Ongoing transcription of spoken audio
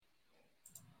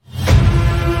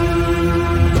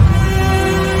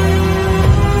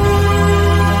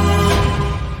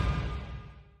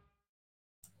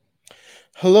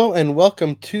Hello and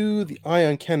welcome to the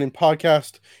Ion Cannon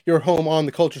podcast, your home on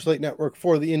the Culture Slate Network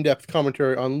for the in-depth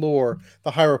commentary on lore, the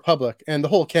High Republic, and the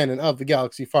whole canon of the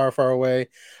galaxy far, far away.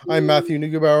 I'm Matthew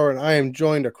Neugebauer, and I am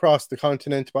joined across the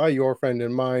continent by your friend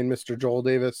and mine, Mr. Joel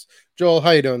Davis. Joel,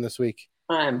 how you doing this week?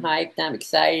 I'm hyped, I'm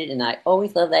excited, and I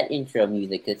always love that intro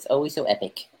music. It's always so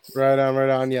epic. Right on,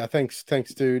 right on. Yeah, thanks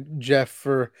to Jeff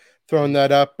for throwing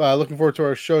that up. Looking forward to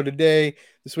our show today.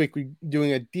 This week we're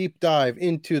doing a deep dive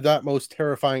into that most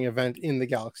terrifying event in the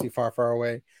galaxy far, far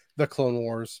away, the Clone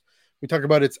Wars. We talk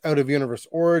about its out-of-universe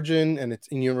origin and its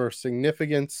in-universe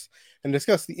significance, and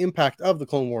discuss the impact of the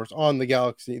Clone Wars on the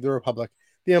galaxy, the Republic,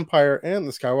 the Empire, and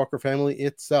the Skywalker family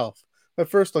itself. But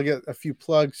first, I'll get a few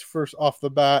plugs. First off the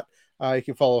bat, you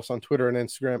can follow us on Twitter and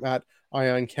Instagram at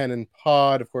Ion Cannon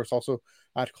Pod. Of course, also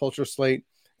at Culture Slate.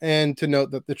 And to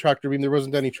note that the tractor beam, there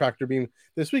wasn't any tractor beam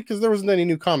this week because there wasn't any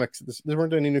new comics. There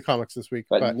weren't any new comics this week.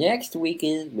 But next week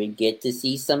we get to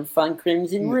see some fun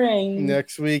Crimson Rain.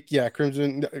 Next week, yeah,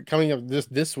 Crimson coming up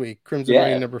this week. Crimson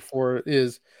Rain number 4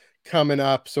 is coming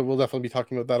up, so we'll definitely be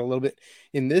talking about that a little bit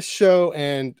in this show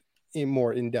and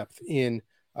more in depth in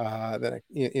on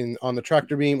the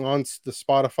tractor beam on the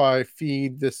Spotify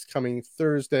feed this coming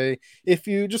Thursday. If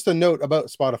you just a note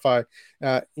about Spotify,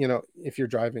 if you're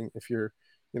driving, if you're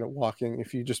walking,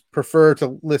 if you just prefer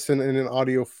to listen in an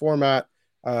audio format,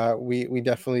 we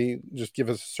definitely just give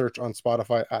us a search on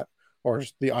Spotify or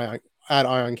just the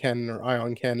Ion Cannon or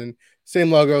Ion Cannon,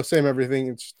 same logo, same everything.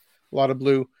 It's a lot of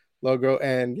blue logo,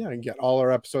 and yeah, you get all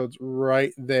our episodes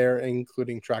right there,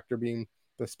 including Tractor Beam.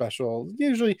 The special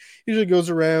usually goes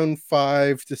around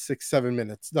 5 to 6, 7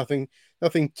 minutes. Nothing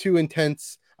too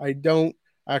intense. I don't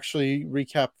actually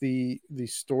recap the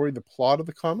story, the plot of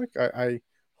the comic. I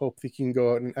hope that you can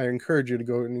go out, and I encourage you to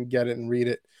go and get it and read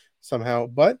it somehow.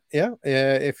 But yeah,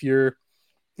 if you're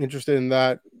interested in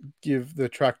that, give the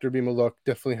Tractor Beam a look.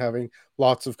 Definitely having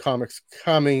lots of comics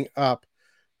coming up.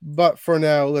 But for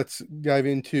now, let's dive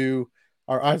into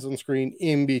our eyes on screen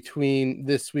in between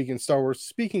this week in Star Wars.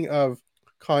 Speaking of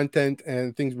content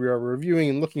and things we are reviewing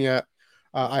and looking at,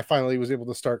 I finally was able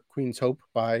to start Queen's Hope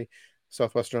by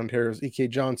Southwestern Ontario's E.K.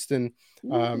 Johnston.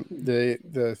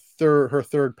 The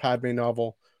third Padme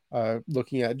novel,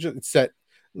 looking at it's set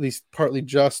at least partly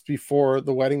just before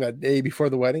the wedding, that day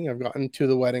before the wedding. I've gotten to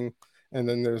the wedding, and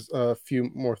then there's a few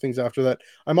more things after that.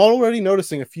 I'm already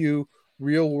noticing a few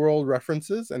real world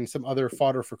references and some other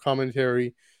fodder for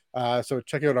commentary. So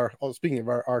check out speaking of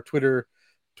our Twitter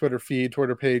feed,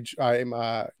 Twitter page. I'm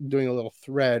doing a little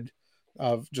thread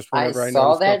of just whenever I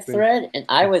saw that something. thread, and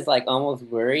I was like almost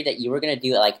worried that you were gonna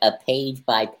do like a page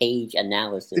by page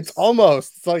analysis.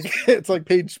 It's like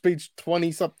page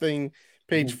 20 something,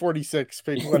 page 46,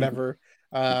 page whatever.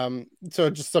 So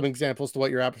just some examples to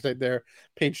what your appetite there.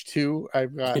 Page 2,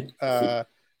 I've got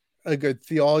a good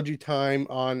theology time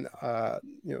on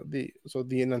the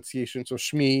Annunciation. So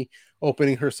Shmi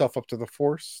opening herself up to the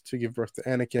Force to give birth to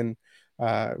Anakin.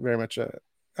 Very much a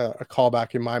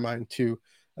callback in my mind to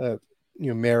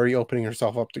Mary opening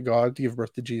herself up to God to give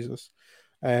birth to Jesus.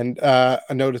 And a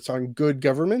notice on good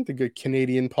government, a good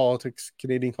Canadian politics,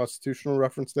 Canadian constitutional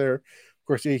reference there. Of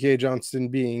course, E.K. Johnston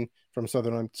being from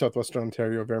Southwestern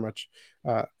Ontario, very much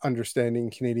understanding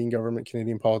Canadian government,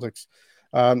 Canadian politics.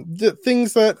 The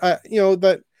things that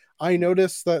that I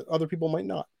notice that other people might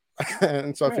not.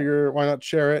 And so I figure why not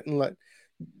share it and let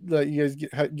you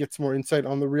guys get some more insight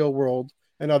on the real world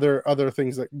and other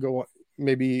things that go.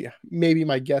 Maybe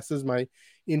my guesses, my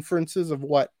inferences of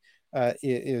what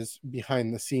is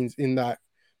behind the scenes in that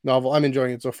novel. I'm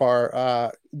enjoying it so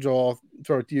far. Joel, I'll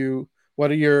throw it to you. What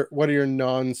are your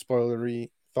non-spoilery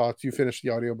thoughts? You finished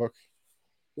the audiobook.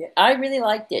 Yeah, I really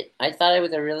liked it. I thought it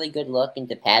was a really good look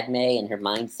into Padme and her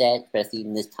mindset, especially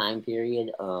in this time period.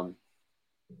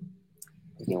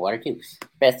 Water too,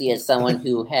 especially as someone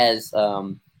who has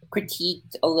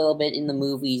critiqued a little bit in the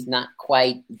movies, not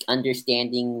quite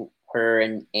understanding her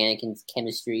and Anakin's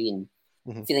chemistry,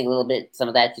 and feeling a little bit, some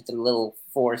of that just a little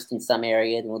forced in some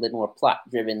areas, a little bit more plot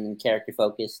driven than character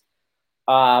focused.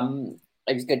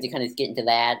 It was good to kind of get into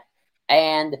that.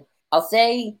 And I'll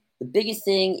say the biggest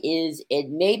thing is it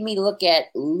made me look at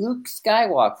Luke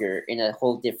Skywalker in a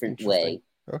whole different way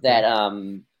that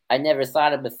I never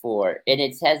thought of before. And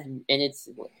it's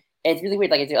really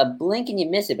weird. Like, it's a blink and you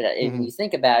miss it, but when you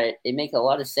think about it, it makes a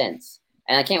lot of sense.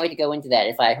 And I can't wait to go into that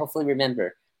if I hopefully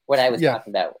remember what I was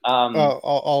talking about.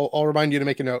 I'll remind you to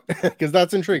make a note because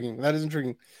that's intriguing. That is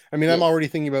intriguing. I mean, I'm already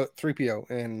thinking about 3PO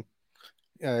and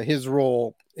his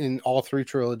role in all 3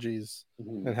 trilogies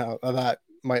and how that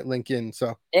might link in.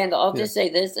 So, and I'll just say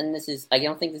this, and this is, I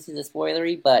don't think this is a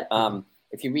spoilery, but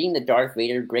if you're reading the Darth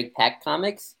Vader Greg Pak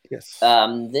comics, yes,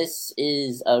 this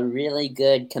is a really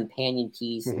good companion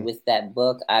piece with that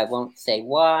book. I won't say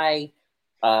why,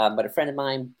 but a friend of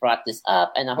mine brought this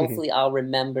up, and hopefully I'll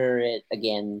remember it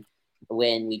again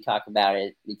when we talk about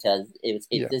it, because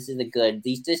this is a good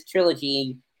this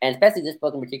trilogy, and especially this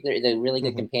book in particular, is a really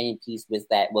good companion piece with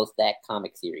that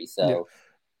comic series. So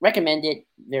recommend it.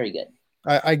 Very good.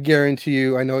 I guarantee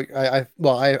you. I know. I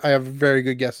have very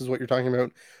good guesses what you're talking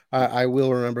about. I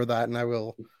will remember that, and I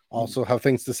will also have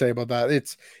things to say about that.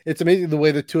 It's amazing the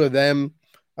way the two of them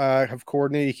have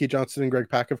coordinated. E.K. Johnston and Greg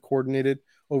Pak have coordinated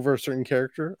over a certain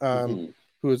character,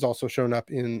 who has also shown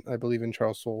up in, I believe, in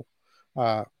Charles Soule,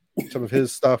 some of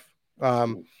his stuff. I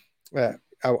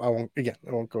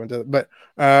won't go into it, but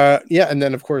and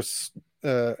then of course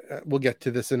we'll get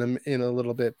to this in a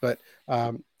little bit, but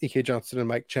E.K. Johnston and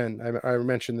Mike Chen, I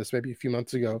mentioned this maybe a few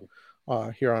months ago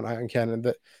here on Ion Cannon,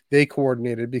 that they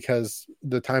coordinated because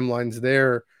the timelines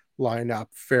there line up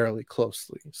fairly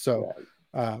closely. So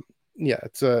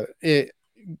it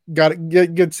got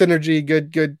good synergy,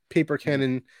 good paper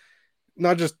canon,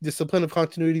 not just discipline of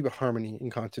continuity, but harmony in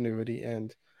continuity,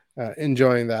 and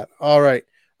enjoying that. All right,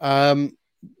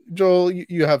 Joel,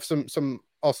 you have some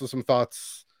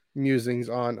thoughts, musings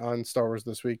on Star Wars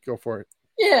this week. Go for it.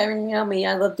 Yeah, I mean, you know me,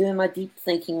 I love doing my deep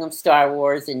thinking of Star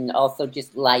Wars and also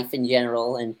just life in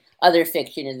general and other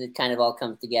fiction as it kind of all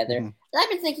comes together. And I've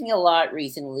been thinking a lot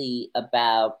recently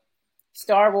about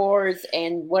Star Wars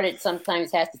and what it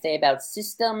sometimes has to say about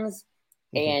systems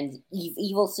and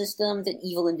evil systems and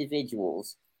evil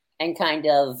individuals, and kind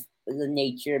of the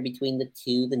nature between the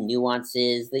two, the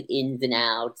nuances, the ins and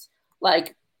outs.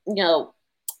 Like, you know,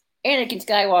 Anakin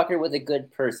Skywalker was a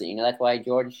good person. You know, that's why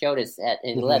George showed us at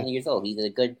 11 years old. He's a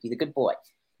good boy.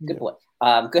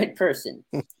 Good person.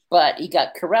 But he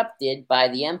got corrupted by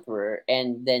the Emperor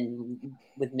and then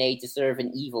was made to serve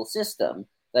an evil system.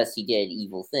 Thus, he did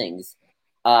evil things.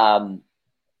 But,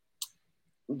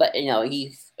 you know,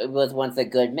 he was once a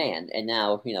good man. And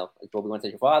now, you know, Obi-Wan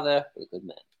said your father was a good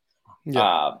man.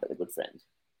 But a good friend.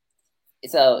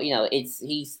 So, you know,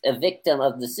 he's a victim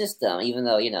of the system, even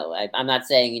though, you know, I'm not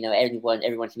saying, you know,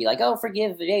 everyone should be like, oh,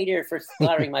 forgive Vader for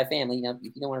slaughtering my family. You know, if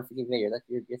you don't want to forgive Vader, that's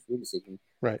your decision.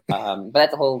 Right. But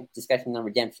that's a whole discussion on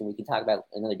redemption we can talk about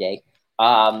another day.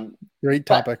 Great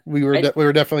topic. We were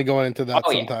definitely going into that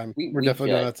sometime. Yeah, we're definitely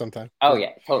doing that sometime. Oh,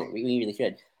 yeah, totally. We really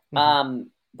should.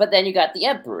 But then you got the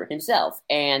Emperor himself.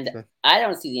 And I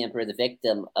don't see the Emperor the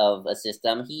victim of a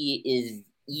system. He is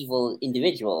evil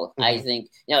individual. I think,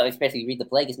 you know, especially if you read the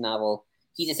Plagueis novel,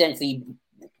 he's essentially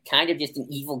kind of just an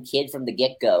evil kid from the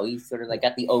get-go. He's sort of like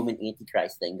got the Omen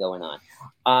Antichrist thing going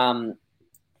on.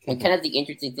 And kind of the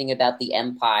interesting thing about the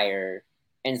Empire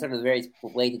and sort of the various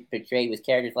ways it's portrayed with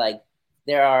characters, like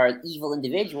there are evil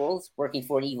individuals working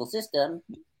for an evil system,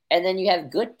 and then you have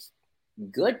good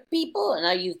people, and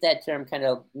I use that term kind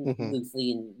of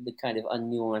loosely in the kind of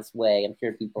unnuanced way. I'm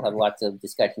sure people have lots of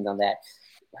discussions on that,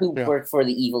 who worked for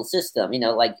the evil system, you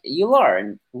know, like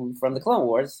Yularen from the Clone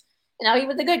Wars. You know, he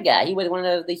was a good guy. He was one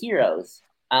of the heroes.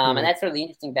 And that's sort of the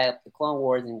interesting about the Clone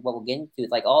Wars and what we'll get into. Is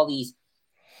like a lot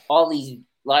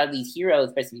of these heroes,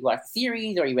 especially if you watch the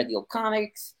series or you read the old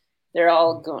comics, they're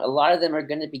all a lot of them are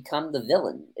going to become the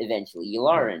villain eventually.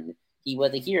 Yularen, he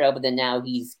was a hero, but then now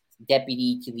he's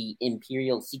deputy to the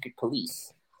Imperial Secret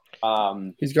Police.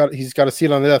 He's got a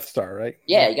seat on the Death Star, right?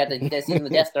 Yeah, you got the seat on the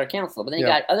Death Star Council, but then you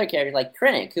got other characters like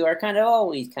Krennic, who are kind of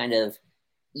always kind of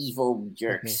evil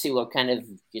jerks who are kind of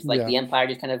just like the Empire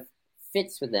just kind of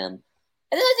fits with them.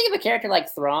 And then I think of a character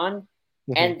like Thrawn,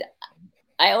 and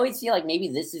I always feel like maybe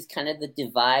this is kind of the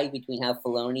divide between how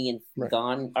Filoni and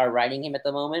Zahn are writing him at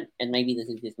the moment, and maybe this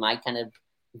is just my kind of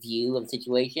view of the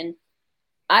situation.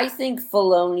 I think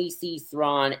Filoni sees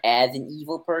Thrawn as an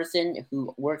evil person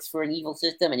who works for an evil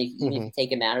system, and even if you take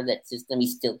him out of that system,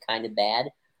 he's still kind of bad.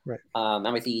 Right.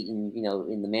 Obviously, in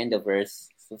the Mandoverse,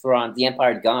 Thrawn, the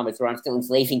Empire's gone, but Thrawn's still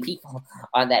enslaving people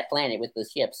on that planet with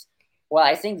those ships. Well,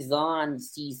 I think Zahn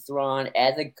sees Thrawn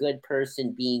as a good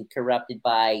person being corrupted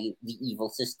by the evil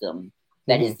system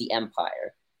that is the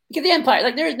Empire. Because the Empire,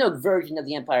 like, there is no version of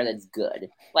the Empire that's good.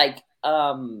 Like,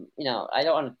 you know, I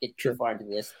don't want to get too far into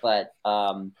this, but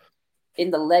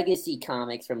in the Legacy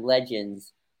comics from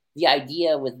Legends, the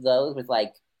idea with those was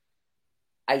like,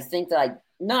 I think that like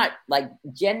not like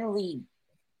generally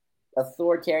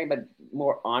authoritarian, but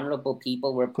more honorable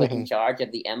people were put in charge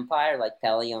of the Empire, like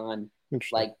Pelion,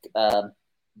 like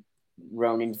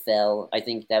Ronan Fell. I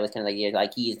think that was kind of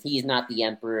like he is not the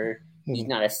Emperor. He's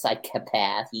not a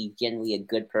psychopath. He's generally a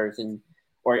good person.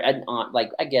 or an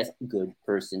like I guess good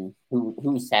person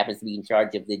who happens to be in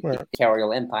charge of the Right.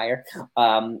 dictatorial empire,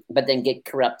 but then get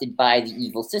corrupted by the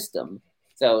evil system.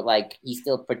 So like he's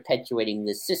still perpetuating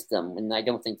this system, and I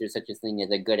don't think there's such a thing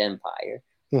as a good empire.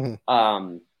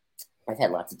 I've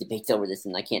had lots of debates over this,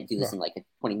 and I can't do this in like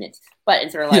 20 minutes. But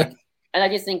it's sort of like, and I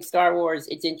just think Star Wars,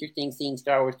 it's interesting seeing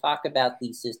Star Wars talk about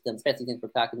these systems, especially since we're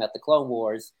talking about the Clone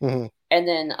Wars. And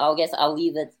then I'll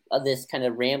leave it, this kind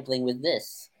of rambling with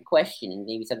this question, and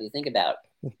maybe something to think about.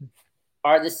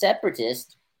 Are the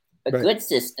Separatists a good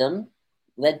system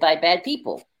led by bad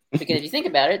people? Because if you think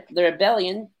about it, the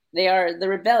rebellion, they are the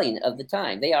rebellion of the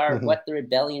time. They are what the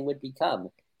rebellion would become.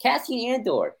 Cassian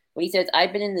Andor, when he says,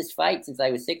 I've been in this fight since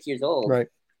I was 6 years old,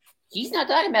 he's not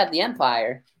talking about the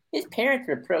Empire. His parents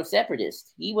were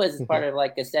pro-separatist. He was part of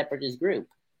like a separatist group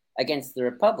against the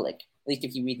Republic, at least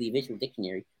if you read the Visual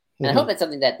Dictionary. And I hope that's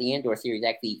something that the Andor series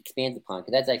actually expands upon,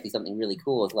 because that's actually something really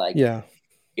cool. It's like,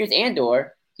 here's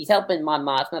Andor. He's helping Mon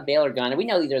Mothma, Bail Organa. We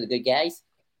know these are the good guys.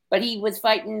 But he was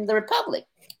fighting the Republic.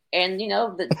 And, you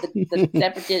know, the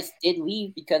separatists did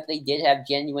leave because they did have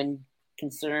genuine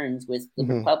concerns with the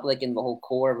Republic and the whole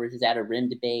core versus outer rim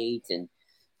debate and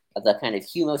the kind of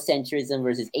humocentrism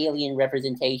versus alien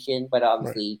representation. But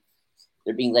obviously,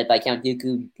 they're being led by Count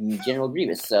Dooku and General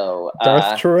Grievous. So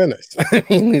Darth Tyrannus.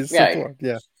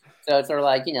 So it's sort of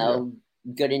like, you know,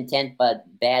 good intent but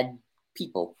bad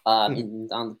people on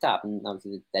the top, and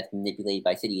obviously that's manipulated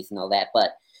by Sidious and all that.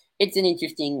 But it's an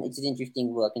interesting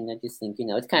look, and I just think, you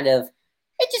know, it's kind of,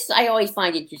 I always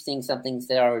find interesting some things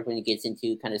that are when it gets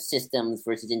into kind of systems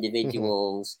versus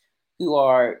individuals who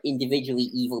are individually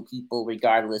evil people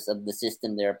regardless of the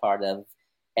system they're a part of,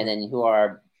 and then who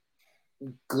are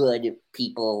good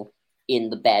people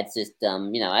in the bad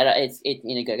system. You know,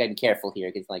 you know, gotta be careful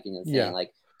here, because like, you know, saying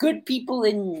like good people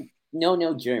in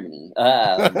no Germany,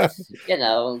 you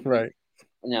know,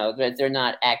 you know, they're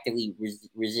not actively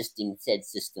resisting said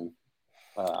system.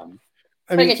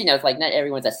 I mean, I guess, you know, it's like not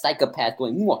everyone's a psychopath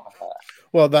going. Mwah.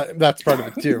 Well, that's part of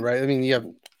it too, right? I mean, you have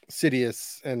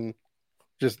Sidious and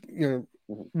just, you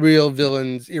know, real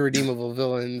villains, irredeemable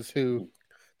villains who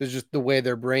there's just the way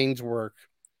their brains work.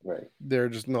 They're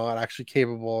just not actually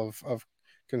capable of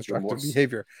constructive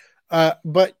behavior.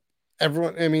 But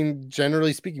everyone, I mean,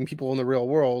 generally speaking, people in the real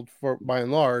world, by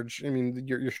and large, I mean,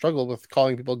 your struggle with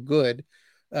calling people good,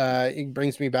 it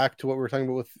brings me back to what we were talking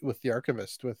about with the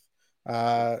Archivist, with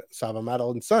Sava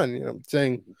Madeline and Son, you know,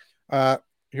 saying,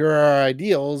 here are our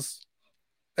ideals.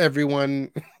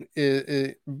 Everyone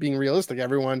is being realistic.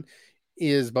 Everyone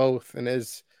is both and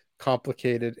is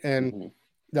complicated. And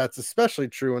that's especially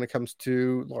true when it comes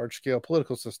to large scale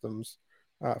political systems,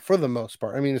 for the most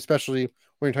part. I mean, especially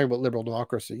when you're talking about liberal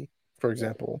democracy, for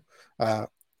example,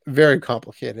 very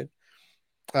complicated.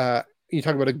 You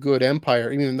talk about a good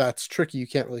empire. I mean, that's tricky. You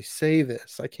can't really say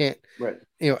this. I can't,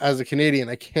 you know, as a Canadian,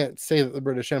 I can't say that the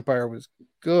British Empire was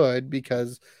good,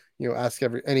 because, you know, ask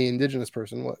any Indigenous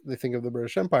person what they think of the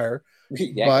British Empire.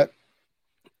 But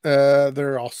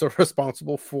they're also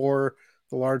responsible for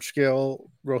the large scale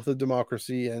growth of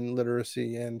democracy and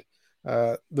literacy and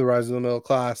the rise of the middle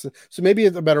class. So maybe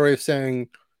it's a better way of saying,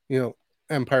 you know,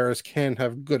 empires can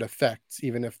have good effects,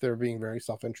 even if they're being very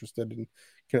self-interested in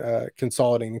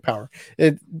consolidating power.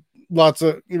 Lots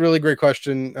of really great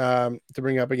question to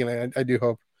bring up again. I do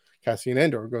hope Cassian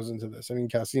Andor goes into this. I mean,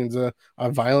 Cassian's a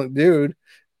violent dude,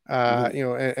 you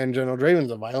know, and General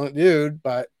Draven's a violent dude,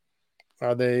 but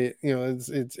are they, you know,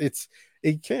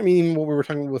 it can't mean what we were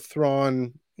talking with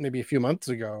Thrawn maybe a few months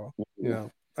ago,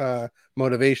 you know,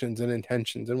 motivations and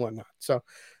intentions and whatnot. So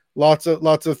lots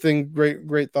of things,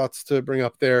 great thoughts to bring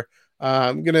up there.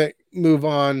 I'm gonna move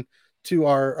on to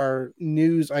our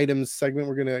news items segment.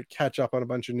 We're gonna catch up on a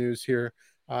bunch of news here.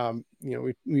 You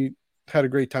know, we had a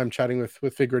great time chatting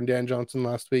with Figure and Dan Johnson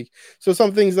last week. So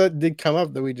some things that did come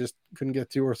up that we just couldn't get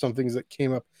to, or some things that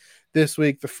came up this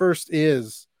week. The first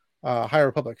is High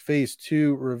Republic Phase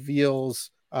 2 reveals.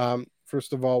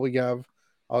 First of all, we have,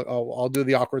 I'll do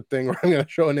the awkward thing where I'm going to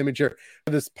show an image here.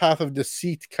 This Path of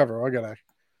Deceit cover. I gotta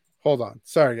hold on.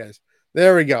 Sorry, guys.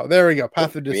 There we go.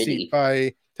 Path of Deceit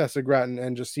by Tessa Gratton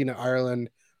and Justina Ireland.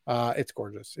 It's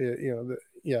gorgeous.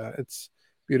 It's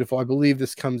beautiful. I believe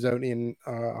this comes out in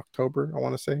October. I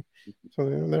want to say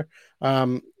something in there.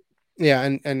 And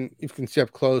you can see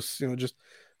up close. You know, just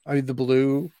the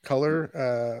blue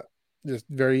color. Just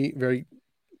very, very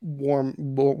warm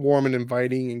and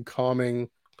inviting and calming.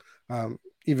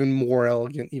 Even more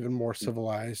elegant, even more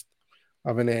civilized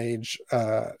of an age.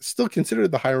 Still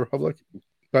considered the High Republic,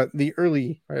 but the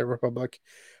early High Republic.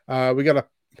 We got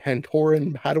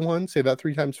Pantoran Padawan. Say that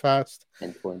 3 times fast.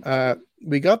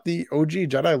 We got the OG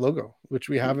Jedi logo, which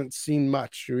we haven't seen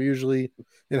much. We usually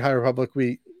in High Republic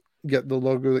we get the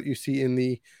logo that you see in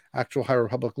the actual High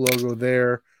Republic logo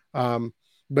there.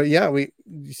 But yeah,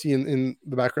 you see in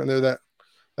the background there that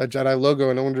Jedi logo,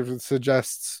 and I wonder if it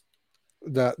suggests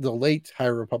that the late High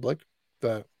Republic,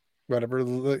 the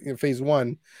phase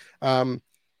 1,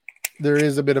 there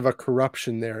is a bit of a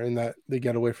corruption there in that they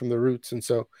get away from the roots, and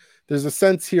so there's a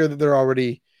sense here that they're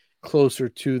already closer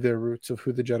to their roots of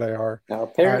who the Jedi are. Now,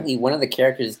 apparently, one of the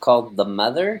characters is called the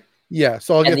Mother. Yeah,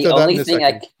 so I'll get to that in a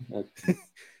second.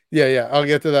 Yeah, I'll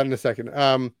get to that in a second.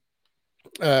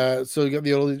 So you got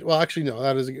the old. Well, actually, no,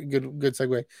 that is a good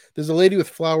segue. There's a lady with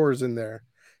flowers in there,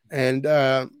 and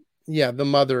the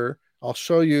Mother. I'll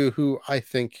show you who I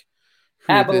think.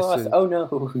 Abeloth. Oh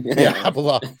no. Yeah,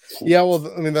 Abeloth. Yeah,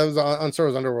 well, I mean that was on Star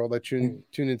Wars Underworld. I tune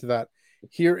into that.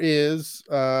 Here is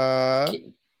a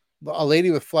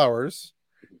lady with flowers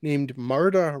named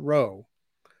Marda Rowe.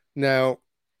 Now,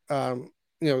 so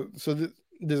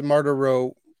this Marda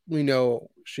Rowe, we know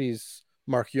she's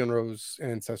Mark Yunro's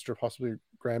ancestor, possibly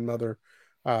grandmother,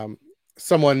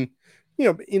 someone,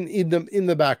 in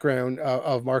the background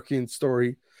of Markion's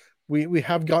story. We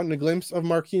have gotten a glimpse of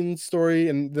Markion's story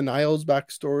and the Niles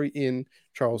backstory in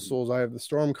Charles Soule's Eye of the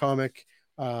Storm comic,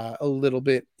 a little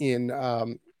bit in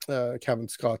Kevin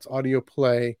Scott's audio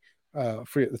play,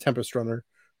 the Tempest Runner,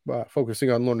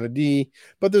 focusing on Lorna D.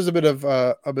 But there's a bit of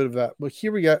that. But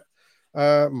here we get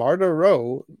Marda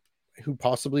Rowe, who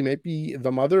possibly might be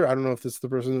the Mother. I don't know if this is the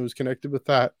person who's connected with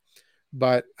that,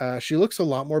 but she looks a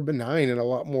lot more benign and a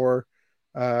lot more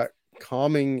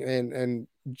calming and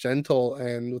gentle,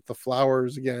 and with the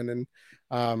flowers again. And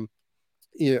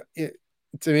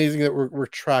it's amazing that we're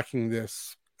tracking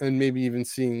this and maybe even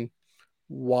seeing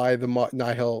why the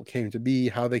Nihil came to be,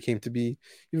 how they came to be,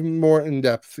 even more in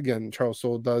depth. Again, Charles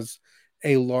Soule does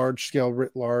a large scale,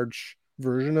 writ large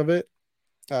version of it.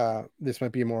 This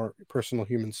might be a more personal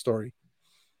human story.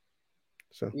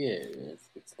 So yeah,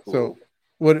 it's cool.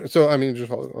 So I mean,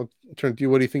 I'll turn to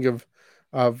you. What do you think of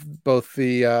both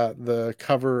the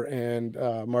cover and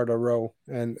Marda Rowe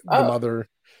and the Mother?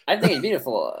 I think it's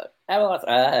beautiful. I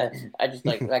just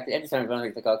like every time I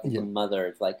like the Mother,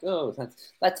 it's like, oh,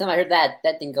 last time I heard that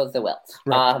didn't go so well.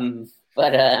 Right.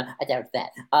 But I doubt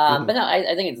that. But no,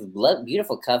 I think it's a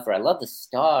beautiful cover. I love the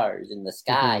stars in the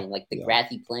sky and like the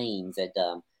grassy plains that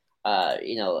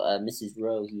Mrs.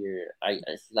 Rowe here. I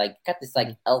like got this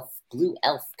like blue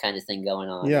elf kind of thing going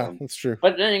on. Yeah, that's true.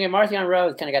 But then again, Marchion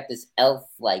Rowe kind of got this elf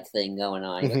like thing going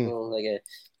on. Like a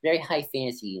very high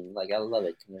fantasy, and like I love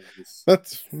it.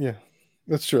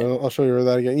 That's true. I'll show you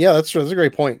that again. Yeah, that's true. That's a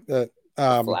great point. That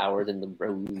flowers and the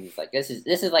rose. Like this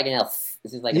is like an elf.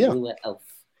 This is like a blue elf.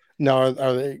 Now,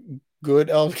 are they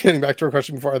good elves? Getting back to our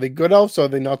question before, are they good elves? Or are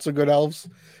they not so good elves?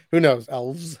 Who knows?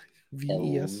 Elves.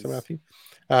 VES, Matthew.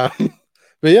 But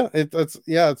yeah,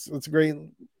 it's great.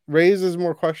 Raises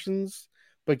more questions,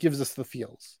 but gives us the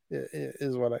feels.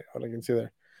 Is what I can see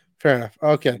there. Fair enough.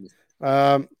 Okay.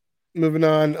 Moving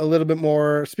on a little bit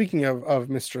more. Speaking of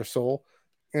Mr. Soule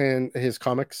and his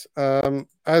comics,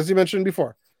 as you mentioned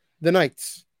before, the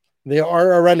Knights, they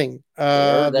are running.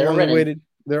 They're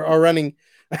running.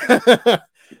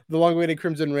 The long-awaited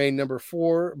Crimson Reign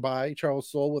 #4 by Charles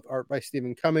Soule with art by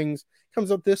Stephen Cummings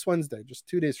comes out this Wednesday, just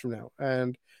 2 days from now.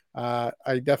 And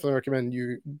I definitely recommend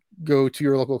you go to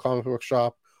your local comic book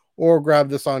shop or grab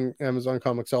this on Amazon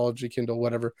Comixology, Kindle,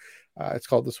 whatever it's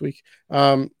called this week.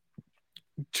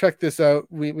 Check this out.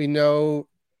 We know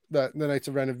that the Knights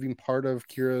of Ren have been part of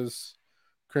Kira's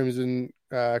Crimson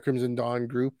Dawn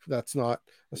group. That's not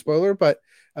a spoiler, but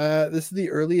this is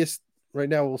the earliest. Right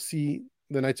now, we'll see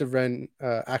the Knights of Ren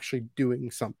actually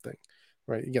doing something.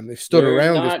 Right. Again, they stood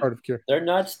around as part of Kira. They're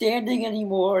not standing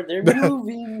anymore. They're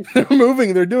moving. They're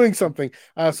moving. They're doing something.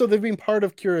 So they've been part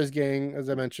of Kira's gang, as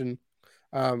I mentioned.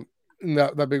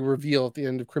 That big reveal at the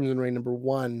end of Crimson Reign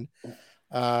 #1.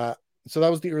 So that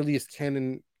was the earliest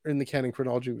canon in the canon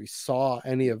chronology we saw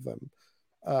any of them.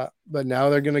 But now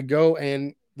they're going to go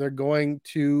and they're going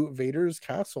to Vader's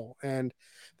castle. And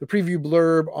the preview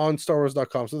blurb on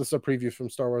StarWars.com. So this is a preview from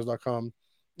StarWars.com.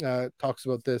 Talks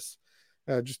about this.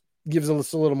 Just gives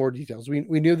us a little more details. We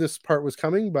knew this part was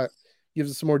coming, but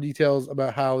gives us some more details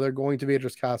about how they're going to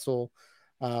Vader's castle.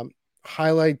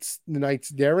 Highlights the Knights'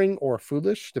 daring or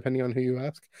foolish, depending on who you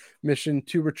ask, mission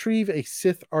to retrieve a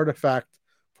Sith artifact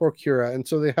for Kira. And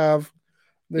so they have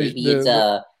maybe it's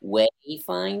a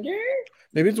Wayfinder.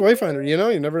 Maybe it's Wayfinder.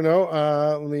 You never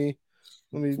know.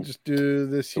 Let me just do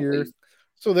this here.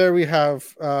 So there we have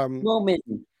moment.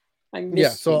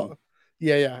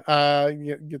 Get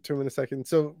to him in a second.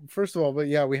 So first of all, but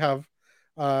yeah, we have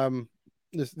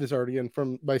this art again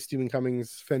by Stephen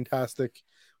Cummings. Fantastic.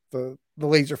 The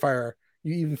laser fire.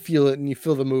 You even feel it and you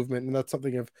feel the movement, and that's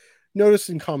something I've noticed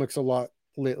in comics a lot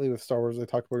lately with Star Wars. I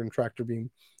talked about in Tractor Beam,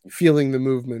 feeling the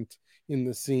movement in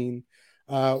the scene.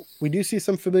 We do see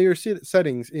some familiar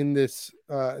settings in this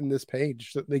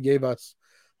page that they gave us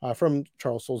from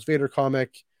Charles Soule's Vader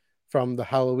comic, from the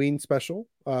Halloween special,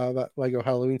 that Lego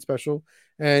Halloween special,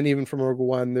 and even from Rogue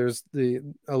One. There's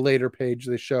a later page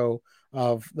they show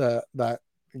of that I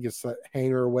guess that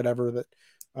hangar or whatever that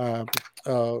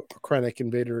Krennic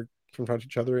and Vader confront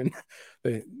each other in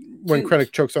when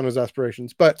Krennic chokes on his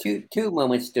aspirations. But two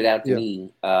moments stood out to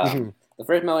me. The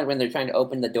first moment when they're trying to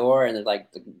open the door and they're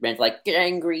like, the man's like, "Get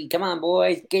angry, come on,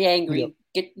 boys, get angry,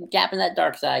 get in that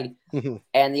dark side."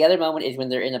 And the other moment is when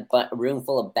they're in a room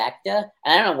full of Bacta. And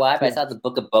I don't know why, but I saw the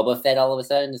Book of Boba Fett all of a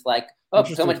sudden. It's like, oh,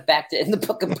 so much Bacta in the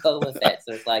Book of Boba Fett.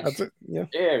 So it's like,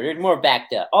 there's more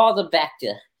Bacta, all the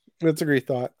Bacta. That's a great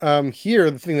thought. Here,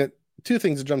 two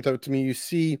things that jumped out to me. You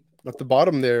see at the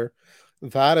bottom there,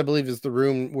 that I believe is the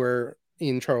room where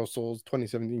in Charles Soule's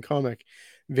 2017 comic,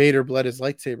 Vader bled his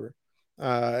lightsaber.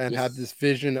 And had this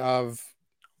vision of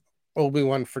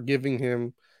Obi-Wan forgiving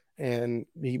him and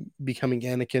he becoming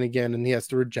Anakin again, and he has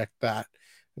to reject that.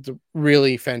 It's a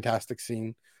really fantastic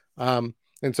scene. And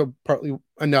so partly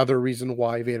another reason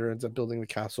why Vader ends up building the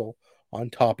castle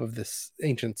on top of this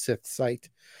ancient Sith site.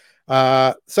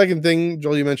 Second thing,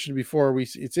 Joel, you mentioned before,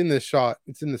 it's in this shot,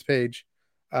 it's in this page.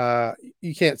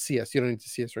 You can't see us. You don't need to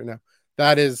see us right now.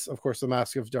 That is, of course, the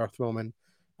mask of Darth Momin.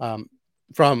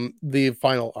 From the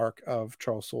final arc of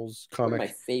Charles Soule's comic. One of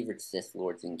my favorite Sith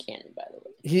Lords in canon, by the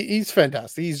way. He's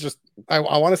fantastic. He's just, I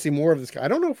want to see more of this guy. I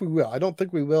don't know if we will. I don't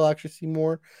think we will actually see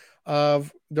more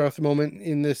of Darth Momin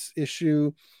in this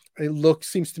issue. It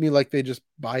seems to me like they just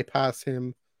bypass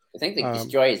him. I think they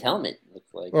destroy his helmet.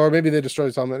 Looks like. Or maybe they destroy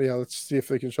his helmet. Yeah, let's see if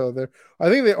they can show it there. I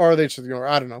think they just,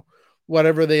 I don't know.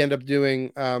 Whatever they end up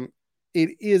doing. It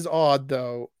is odd,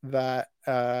 though, that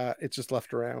it's just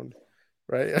left around.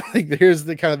 Right, I think here's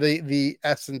the kind of the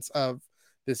essence of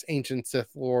this ancient Sith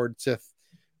Lord, Sith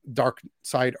dark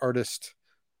side artist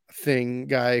thing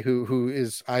guy who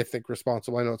is, I think,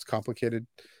 responsible. I know it's complicated,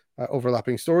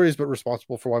 overlapping stories, but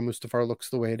responsible for why Mustafar looks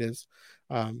the way it is.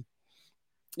 You're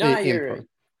right.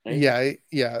 I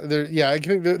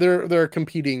think there are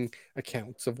competing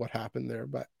accounts of what happened there,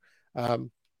 but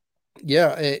I'm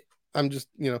just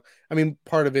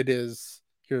part of it is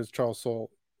here's Charles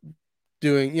Soule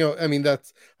doing,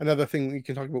 that's another thing you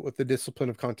can talk about with the discipline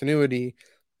of continuity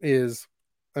is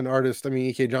an artist.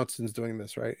 E.K. Johnston's doing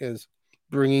this, right? Is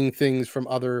bringing things from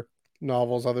other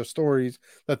novels, other stories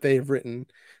that they've written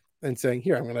and saying,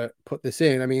 here, I'm going to put this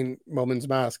in. Momin's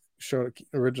mask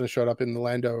originally showed up in the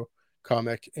Lando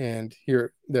comic, and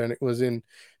then it was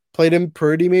played a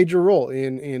pretty major role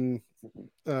in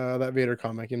that Vader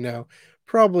comic. And now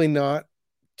probably not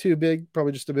too big,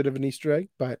 probably just a bit of an Easter egg,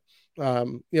 but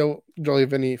Joel, you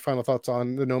have any final thoughts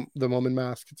on the Momin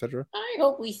mask, etc.? I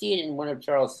hope we see it in one of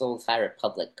Charles Soule's High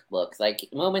Republic books. Like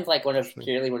Momin's like one of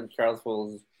Charles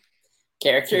Soule's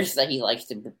characters that he likes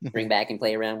to bring back and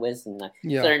play around with, and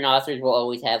certain authors will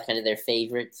always have kind of their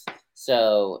favorites.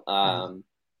 So, I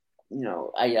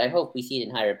hope we see it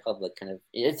in High Republic, kind of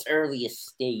its earliest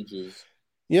stages.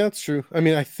 Yeah, it's true.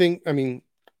 I think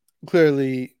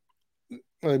clearly,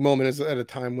 Momin is at a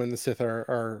time when the Sith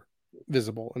are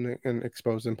visible and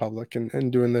exposed in public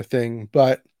and doing their thing,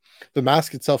 but the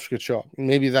mask itself should show up.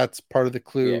 Maybe that's part of the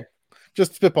clue. Yeah.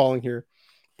 Just spitballing here,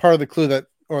 part of the clue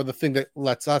or the thing that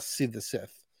lets us see the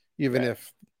Sith, even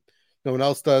if no one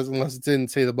else does, unless it's in,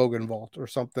 say, the Bogan Vault or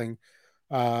something.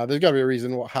 There's got to be a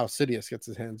reason how Sidious gets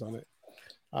his hands on it.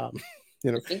 I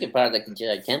think it's part of the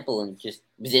Jedi Temple and just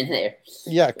was in there.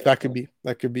 Yeah, that could be.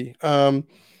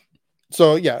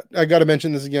 So yeah, I got to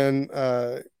mention this again.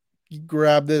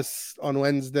 Grab this on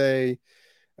Wednesday.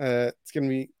 It's going to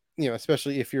be,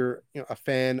 especially if you're a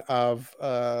fan of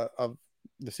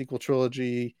the sequel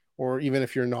trilogy, or even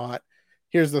if you're not.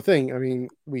 Here's the thing.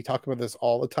 We talk about this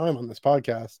all the time on this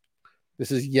podcast.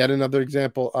 This is yet another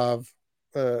example of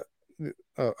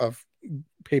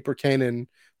paper canon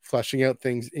fleshing out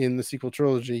things in the sequel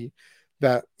trilogy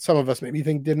that some of us maybe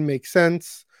think didn't make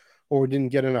sense or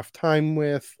didn't get enough time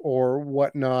with or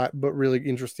whatnot, but really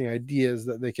interesting ideas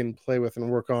that they can play with and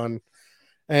work on.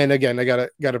 And again, I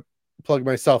gotta plug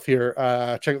myself here.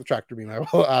 Check out the Tractor Beam. I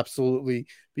will absolutely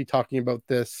be talking about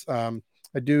this. I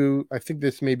think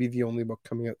this may be the only book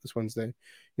coming out this Wednesday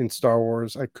in Star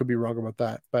Wars. I could be wrong about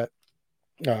that, but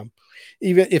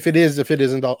even if it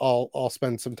isn't, I'll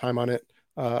spend some time on it.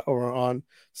 over on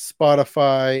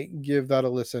Spotify. Give that a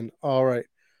listen. All right.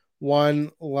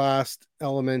 One last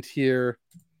element here.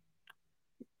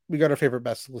 We got our favorite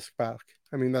basilisk back.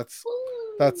 I mean, that's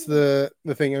the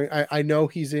thing. I mean, I know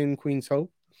he's in Queen's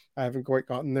Hope. I haven't quite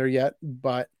gotten there yet,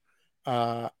 but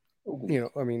I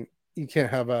mean, you can't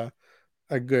have a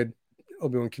good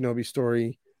Obi-Wan Kenobi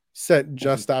story set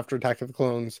just after Attack of the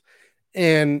Clones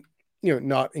and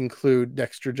not include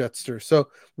Dexter Jettster. So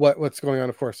what's going on,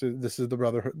 of course, this is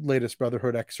the latest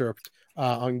Brotherhood excerpt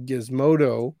on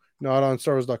Gizmodo, not on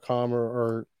StarWars.com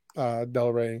or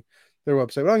Del Rey, their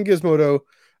website, but on Gizmodo.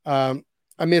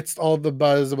 Amidst all the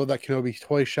buzz about that Kenobi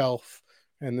toy shelf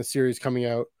and the series coming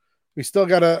out, we still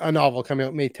got a novel coming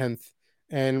out May 10th,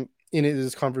 and in it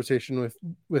is conversation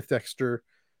with Dexter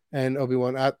and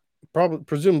Obi-Wan at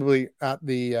presumably at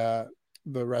the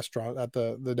restaurant, at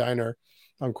the diner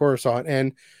on Coruscant,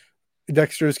 and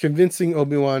Dexter is convincing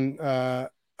Obi-Wan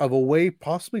of a way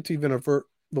possibly to even avert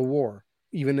the war,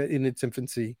 even in its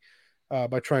infancy,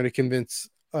 by trying to convince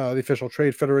the official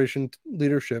Trade Federation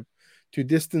leadership to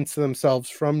distance themselves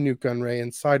from Nute Gunray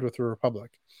and side with the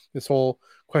Republic. This whole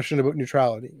question about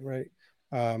neutrality, right?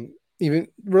 Even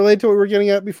related to what we were getting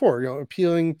at before,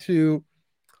 appealing to,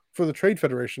 for the Trade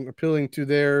Federation, appealing to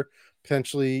their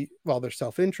potentially, their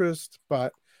self-interest,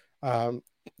 but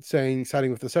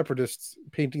siding with the Separatists,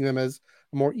 painting them as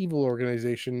a more evil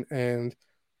organization and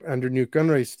under Nute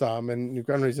Gunray's thumb, and Nute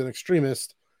Gunray's an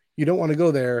extremist. You don't want to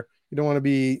go there. You don't want to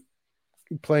be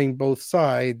playing both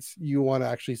sides. You want to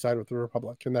actually side with the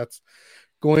Republic, and that's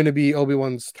going to be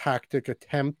Obi-Wan's tactic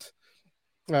attempt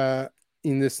in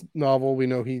this novel. We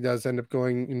know he does end up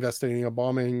investigating a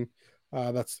bombing.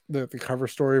 That's the cover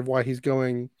story of why he's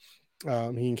going. He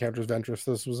encounters Ventress.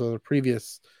 This was a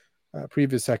previous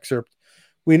excerpt.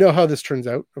 We know how this turns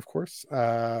out, of course,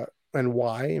 and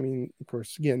why. I mean, of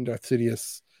course, again, Darth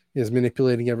Sidious is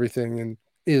manipulating everything and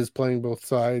is playing both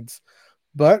sides.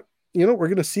 But we're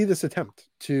going to see this attempt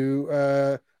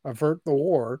to avert the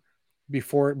war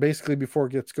before it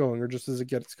gets going, or just as it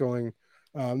gets going.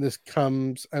 This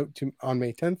comes out on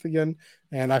May 10th again,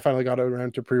 and I finally got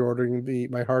around to pre-ordering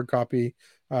my hard copy.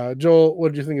 Joel,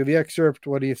 what did you think of the excerpt?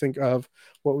 What do you think of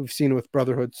what we've seen with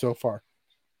Brotherhood so far?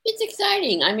 It's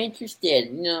exciting. I'm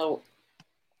interested.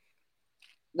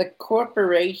 The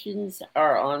corporations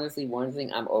are honestly one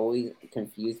thing I'm always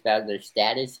confused about, their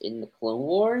status in the Clone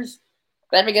Wars.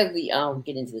 But because I'll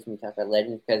get into this when we talk about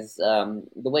Legends, because the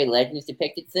way Legends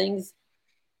depicted things,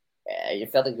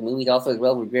 it felt like the movies also as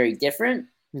well were very different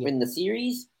in the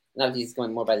series. And obviously, it's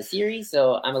going more by the series,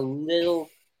 so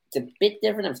it's a bit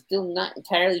different. I'm still not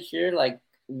entirely sure, like,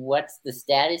 what's the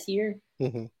status here.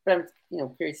 Mm-hmm. But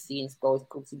I'm curious to see, and it's always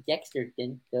cool to see Dexter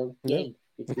again. So, yay.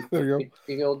 It's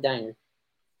big old diner.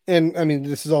 And, I mean,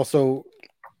 this is also,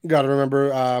 got to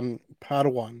remember,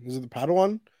 Padawan. Is it the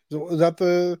Padawan? Is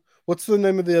that what's the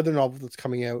name of the other novel that's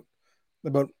coming out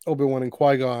about Obi-Wan and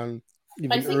Qui-Gon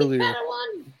even earlier?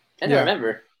 Padawan. I don't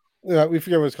remember. Yeah, we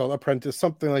forget what it's called. Apprentice,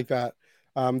 something like that.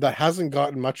 That hasn't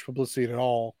gotten much publicity at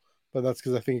all, but that's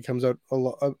because I think it comes out a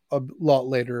lot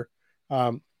later.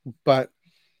 But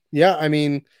yeah, I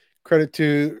mean, credit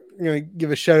to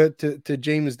give a shout out to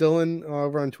James Dillon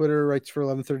over on Twitter, writes for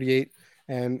 1138,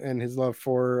 and his love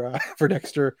for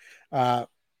Dexter. Yeah,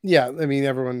 I mean,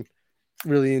 everyone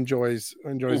really enjoys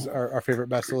our favorite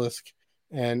basilisk,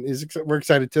 and we're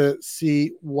excited to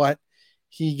see what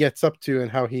he gets up to and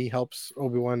how he helps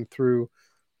Obi-Wan through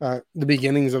the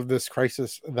beginnings of this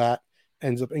crisis that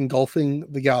ends up engulfing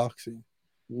the galaxy.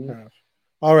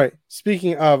 All right,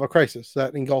 speaking of a crisis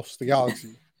that engulfs the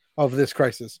galaxy of this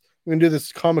crisis, we're gonna do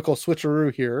this comical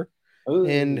switcheroo here. Ooh,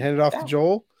 and hand it off to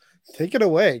Joel. Take it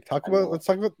away. Let's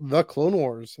talk about the Clone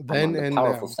Wars. Then and now.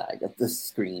 Powerful side of the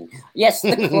screen. Yes,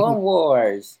 the Clone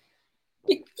Wars.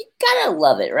 You gotta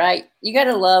love it, right? You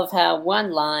gotta love how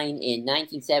one line in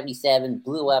 1977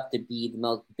 blew up to be the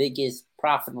most biggest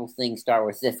profitable thing Star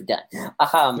Wars has ever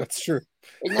done. That's true.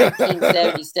 In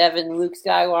 1977, Luke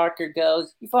Skywalker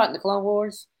goes, "You fought in the Clone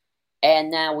Wars,"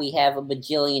 and now we have a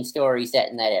bajillion stories set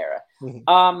in that era.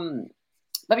 Mm-hmm.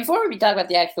 But before we talk about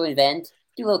the actual event,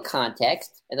 do a little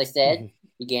context. As I said,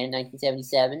 began in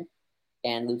 1977,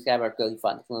 and Luke Skywalker goes, "You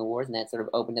fought in the Clone Wars," and that sort of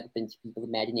opened up into people's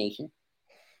imagination.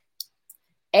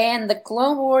 And the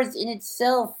Clone Wars in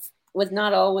itself was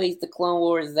not always the Clone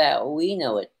Wars that we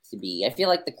know it to be. I feel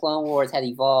like the Clone Wars had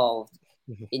evolved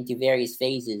into various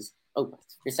phases. Oh,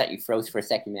 Chris, thought you froze for a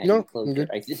second, man. No, I'm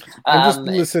just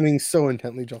listening so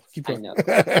intently, Joel. Keep going. I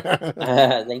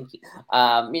know. Thank you.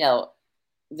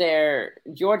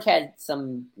 George had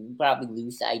some probably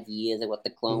loose ideas of what the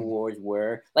Clone Wars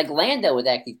were. Like Lando was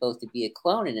actually supposed to be a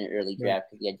clone in an early draft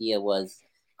because the idea was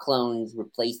clones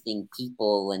replacing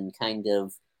people and kind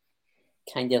of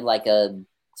like a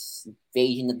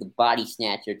invasion of the body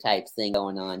snatcher type thing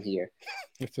going on here.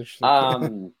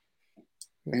 And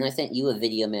I sent you a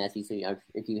video, Matthew, so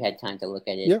if you had time to look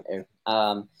at it. Yeah.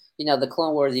 The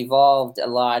Clone Wars evolved a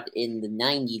lot in the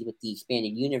 90s with the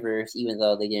expanded universe, even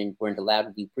though they weren't allowed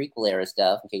to do prequel era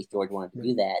stuff in case George wanted to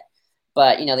do that.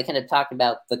 But, they kind of talked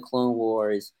about the Clone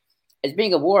Wars as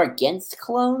being a war against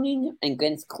cloning and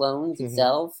against clones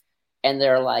itself. And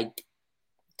they're like,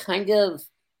 kind of,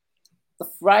 the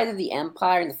rise of the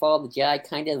Empire and the fall of the Jedi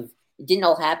it didn't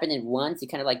all happen at once. It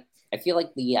kind of like, I feel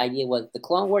like the idea was the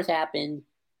Clone Wars happened,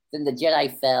 then the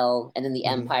Jedi fell, and then the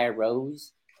Empire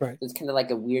rose. Right. It was kind of like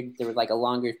there was like a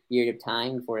longer period of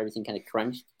time before everything kind of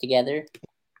crunched together.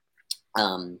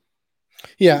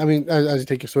 Yeah, I mean, as you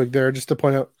take your swig there, just to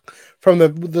point out from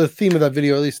the theme of that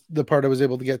video, at least the part I was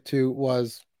able to get to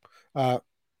was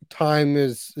time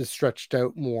is stretched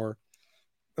out more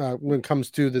when it comes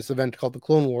to this event called the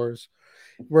Clone Wars.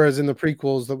 Whereas in the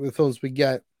prequels, the films we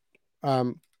get,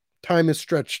 time is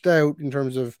stretched out in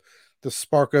terms of the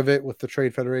spark of it with the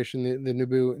Trade Federation, the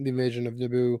Naboo, the invasion of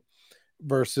Naboo,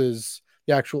 versus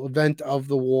the actual event of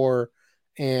the war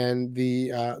and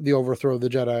the overthrow of the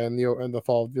Jedi and the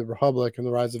fall of the Republic and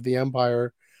the rise of the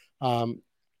Empire. And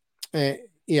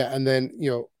then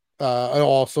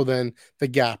also then the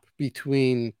gap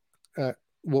between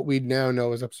what we now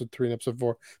know as Episode 3 and Episode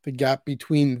 4, the gap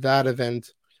between that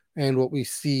event and what we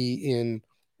see in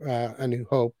A New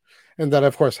Hope. And that,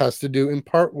 of course, has to do in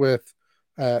part with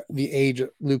the age,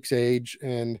 Luke's age,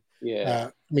 and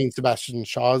Sebastian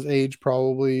Shaw's age,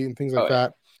 probably, and things like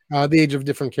that. The age of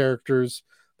different characters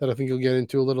that I think you'll get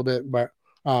into a little bit, but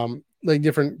like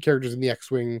different characters in the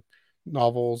X-Wing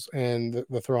novels and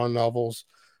the Thrawn novels.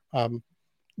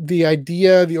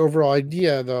 The overall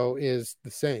idea, though, is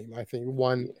the same. I think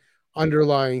one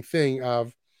underlying thing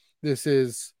of this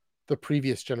is the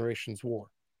previous generation's war.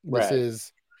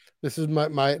 This was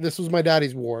my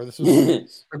daddy's war. This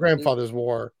was my grandfather's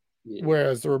war. Yeah.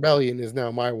 Whereas the rebellion is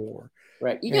now my war.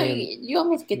 Right. You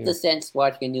almost get the sense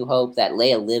watching A New Hope that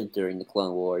Leia lived during the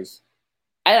Clone Wars.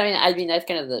 I mean that's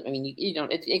kind of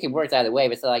it can work either way,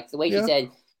 but it's like the way she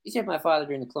said, "You served my father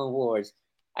during the Clone Wars."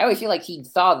 I always feel like she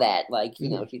saw that, like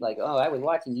she's like, "Oh, I was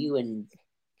watching you and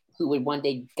who one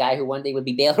day would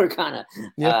be Bail Organa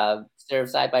serve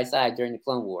side by side during the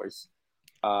Clone Wars."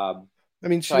 I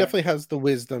mean, she definitely has the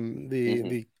wisdom.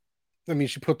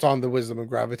 She puts on the wisdom and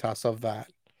gravitas of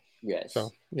that. Yes. So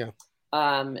yeah.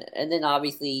 And then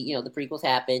obviously, the prequels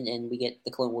happen, and we get the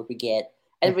Clone Wars. I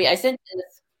said the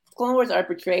Clone Wars are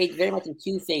portrayed very much in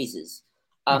two phases.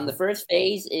 The first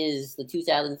phase is the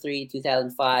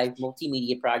 2003-2005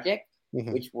 multimedia project,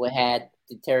 which had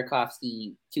the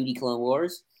Tartakovsky 2D Clone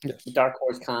Wars, the Dark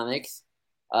Horse comics,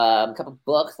 a couple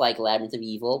books like Labyrinth of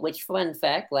Evil. Which, fun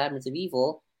fact, Labyrinth of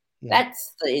Evil.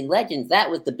 That's in Legends.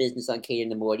 That was the business on Cater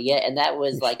Neimoidia, and that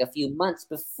was like a few months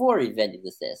before Revenge of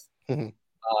the Sith.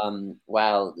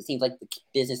 While it seems like the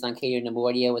business on Cater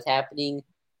Neimoidia was happening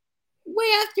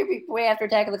way after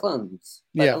Attack of the Clones,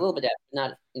 but a little bit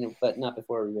after, but not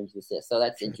before Revenge of the Sith. So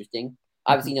that's interesting.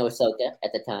 Obviously, no Ahsoka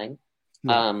at the time.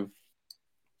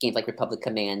 Games like Republic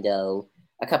Commando,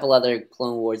 a couple other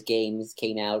Clone Wars games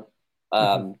came out.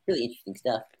 Really interesting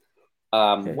stuff.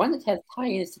 One that has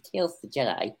tie-ins to Tales of the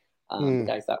Jedi. Which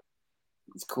I thought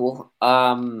was cool.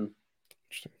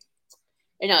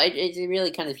 It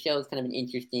really kind of shows kind of an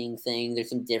interesting thing. There's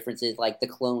some differences, like the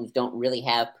clones don't really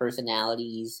have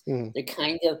personalities. They're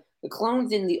kind of the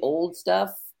clones in the old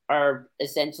stuff are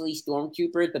essentially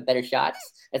stormtroopers, but better shots,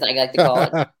 as I like to call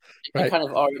it. They're kind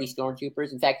of already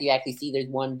stormtroopers. In fact, you actually see there's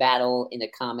one battle in a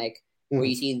comic where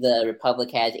you see the Republic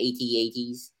has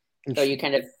AT-ATs, so you're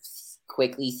kind of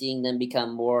quickly seeing them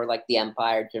become more like the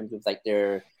Empire in terms of like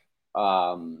their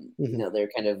their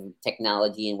kind of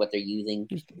technology and what they're using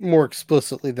more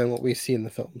explicitly than what we see in the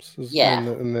films.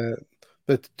 In the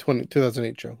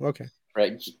 2008 show. Okay.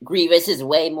 Right. Grievous is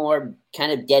way more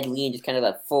kind of deadly and just kind of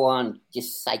a full-on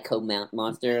just psycho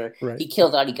monster. Right. He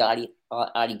kills Adi Gallia. He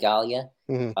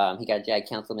got a Jedi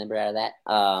Council member out of that.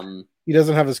 He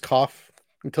doesn't have his cough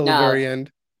until the very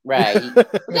end. Right. Which I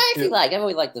actually like. I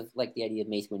always liked the idea of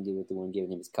Mace Windu with the one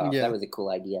giving him his cough. That was a cool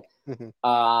idea. You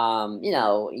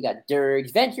got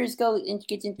Dirge. Ventress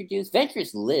gets introduced. Ventress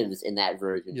lives in that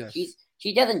version. Yes.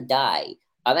 She doesn't die.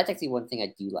 That's actually one thing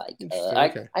I do like.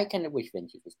 I kind of wish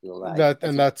Ventress was still alive.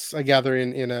 That's I gather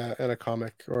in a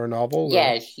comic or a novel.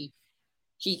 Yeah, she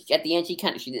at the end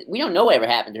we don't know whatever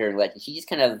happened to her in Legend. She just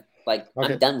kind of like,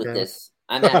 I'm done with this.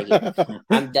 I'm out of here.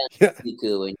 I'm done with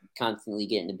Dooku and constantly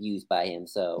getting abused by him.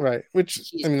 So right,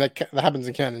 which I mean that happens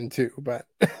in canon too, but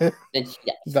then she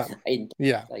dies.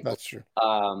 Yeah, that's true.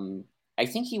 I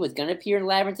think he was gonna appear in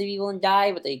Labyrinth of Evil and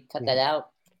die, but they cut that out.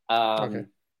 Okay.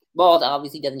 Bald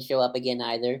obviously doesn't show up again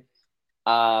either.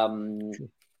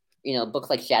 You know, books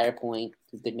like Shatterpoint,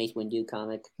 the good Mace Windu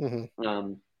comic.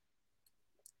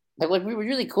 But what was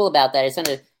really cool about that is kind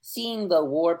of seeing the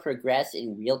war progress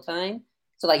in real time.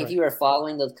 So, like, if you were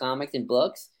following those comics and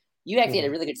books, you actually had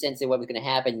a really good sense of what was going to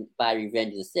happen by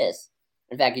Revenge of the Sith.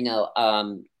 In fact, you know,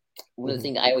 one of the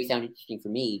things I always found interesting for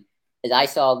me is I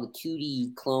saw the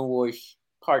 2D Clone Wars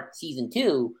Season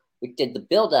 2, which did the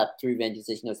build-up to Revenge of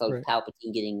the Sith. You know, so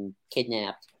Palpatine getting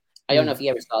kidnapped. I don't know if you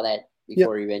ever saw that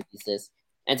before Revenge of the Sith.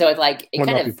 And so it's like...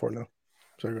 Not before, no.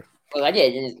 Sorry. Well, I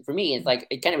did, and for me, it's like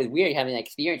it kind of was weird having that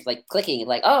experience, like clicking, and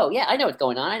like, oh yeah, I know what's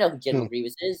going on. I know who General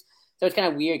Grievous is. So it's kind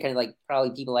of weird, kind of like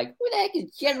probably people like, who the heck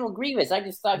is General Grievous? I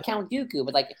just thought Count Dooku,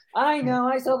 but like, I know,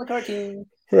 I saw the cartoon,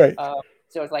 right?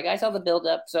 So it's like I saw the build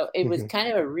up, so it was kind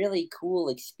of a really cool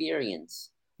experience.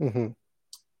 And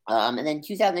then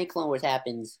 2008 Clone Wars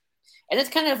happens, and it's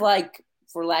kind of like,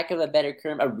 for lack of a better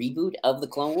term, a reboot of the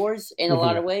Clone Wars in a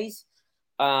lot of ways.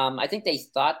 I think they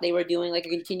thought they were doing like a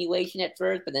continuation at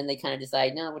first, but then they kind of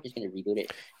decided, no, we're just going to reboot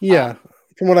it. Yeah,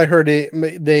 from what I heard,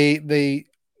 they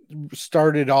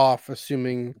started off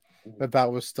assuming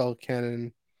that was still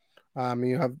canon.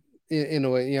 You have in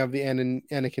a way, you have the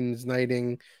Anakin's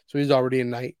knighting, so he's already a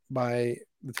knight by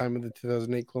the time of the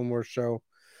 2008 Clone Wars show.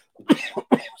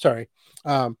 Sorry,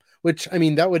 which I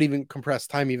mean that would even compress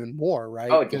time even more,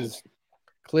 right? Because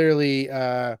clearly,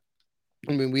 I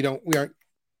mean we aren't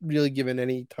really given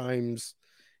any times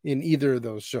in either of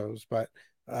those shows, but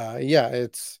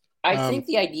it's I think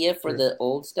the idea for the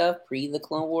old stuff pre the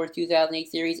Clone Wars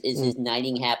 2008 series is his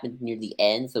knighting happened near the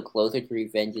end, so closer to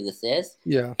Revenge of the Sith.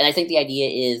 And I think the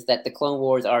idea is that the Clone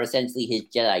Wars are essentially his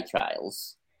Jedi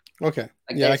trials. Okay,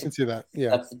 like I can see that.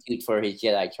 Substitute for his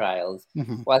Jedi trials.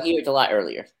 Well, here it's a lot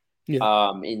earlier.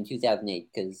 In 2008,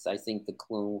 because I think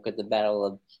the Battle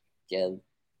of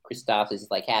Christophsis is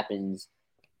like happens,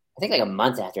 I think like a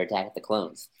month after Attack of the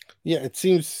Clones. Yeah, it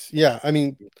seems. Yeah, I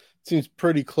mean, it seems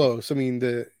pretty close. I mean,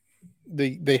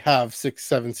 they have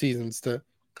 6-7 seasons to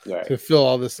fill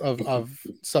all this of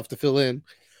stuff to fill in.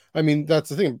 I mean, that's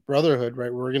the thing. Brotherhood,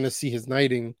 right? We're gonna see his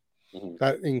knighting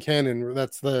that in canon.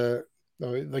 That's the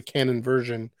canon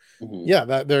version. Yeah,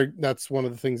 that's one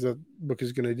of the things that book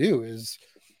is gonna do is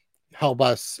help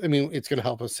us. I mean, it's gonna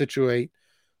help us situate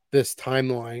this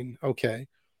timeline. Okay.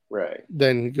 Right.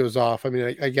 Then it goes off. I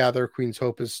mean, I gather Queen's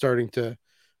Hope is starting to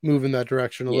move in that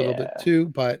direction a little bit too,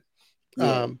 but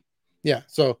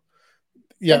so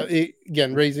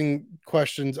again, raising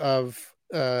questions of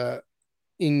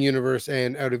in-universe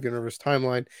and out-of-universe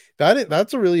timeline.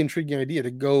 That's a really intriguing idea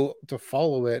to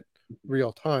follow it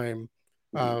real time,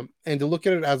 and to look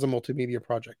at it as a multimedia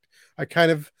project. I kind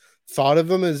of thought of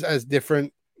them as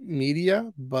different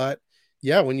media, but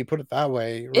yeah, when you put it that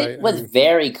way, right? It was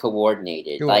very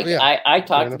coordinated. Like I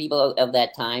talked to people of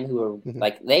that time who were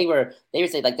like they would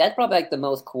say like that's probably like the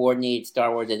most coordinated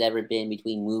Star Wars has ever been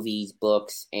between movies,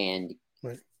 books, and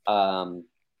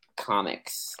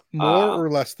comics. More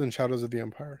or less than Shadows of the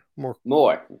Empire?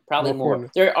 More, probably more.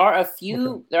 There are a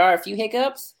few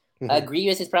hiccups.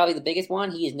 Grievous is probably the biggest one.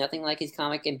 He is nothing like his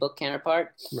comic and book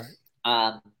counterpart.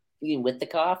 Right. Even with the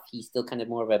cough, he's still kind of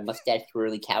more of a mustache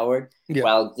twirly coward.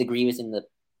 While the Grievous in the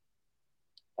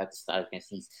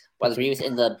Grievous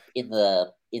in the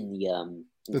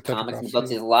comics and books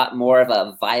is a lot more of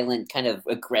a violent kind of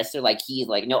aggressor. Like he's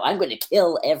like, no, I'm going to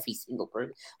kill every single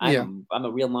person. I'm a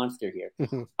real monster here.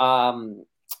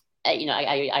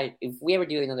 I if we ever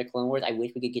do another Clone Wars, I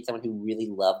wish we could get someone who really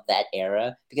loved that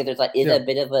era, because there's like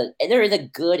there is a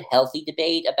good healthy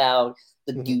debate about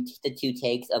the two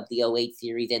takes of the 08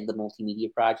 series and the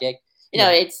multimedia project. You know,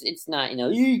 it's not,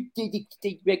 you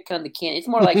retcon the canon. It's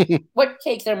more like what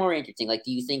takes are more interesting. Like,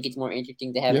 do you think it's more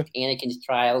interesting to have Anakin's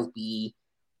trials be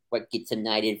what gets him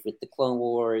knighted with the Clone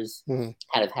Wars,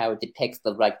 out of how it depicts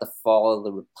the fall of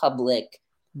the Republic?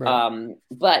 Right.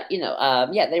 But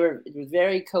it was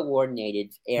very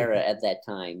coordinated era at that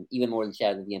time, even more than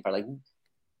Shadows of the Empire. Like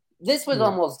this was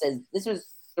this was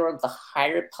sort of the High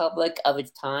Republic of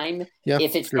its time.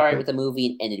 If it started with a movie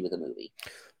and ended with a movie.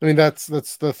 I mean, that's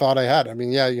the thought I had. I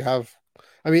mean,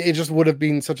 it just would have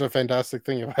been such a fantastic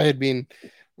thing if I had been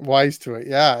wise to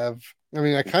it. I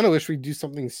mean, I kind of wish we'd do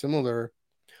something similar.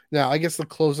 Now, I guess the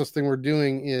closest thing we're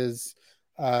doing is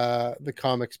the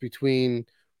comics between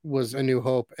was A New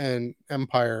Hope and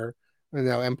Empire, and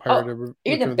now Empire.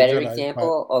 Here's a better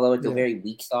example, although it's a very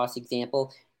weak sauce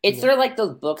example. It's sort of like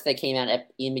those books that came out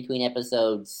in between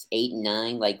episodes 8 and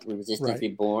 9, like Resistance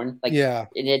Reborn. Like, yeah,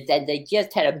 and they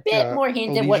just had a bit more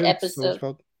hint at what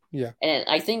episode. Yeah, and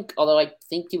I think, although I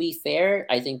think to be fair,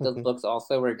 I think those books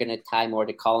also were going to tie more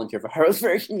to Colin Trevorrow's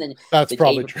version than that's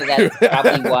probably true. So that's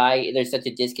probably why there's such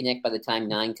a disconnect by the time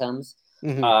 9 comes.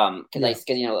 Because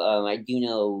I do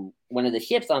know one of the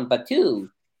ships on Batuu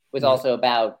was also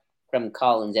about from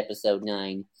Colin's episode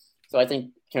 9. So I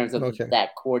think in terms of that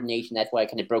coordination, that's why it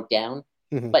kind of broke down.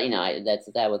 But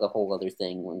that was a whole other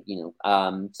thing,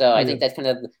 So I think that's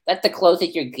that's the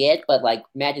closest you get. But like,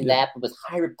 imagine that was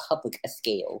High Republic a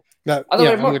scale. Although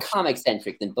they're more comic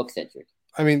centric than book centric.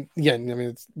 I mean,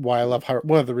 it's why I love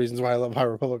one of the reasons why I love High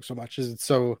Republic so much is it's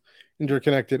so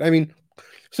interconnected. I mean,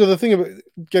 so the thing about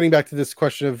getting back to this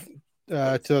question of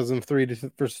 2003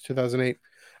 versus 2008,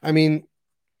 I mean,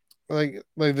 like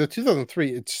the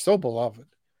 2003, it's so beloved.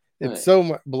 It's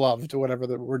so beloved, whatever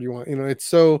the word you want. It's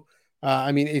so.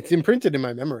 I mean, it's imprinted in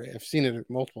my memory. I've seen it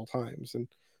multiple times, and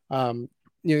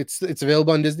it's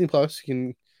available on Disney Plus. You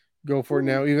can go for it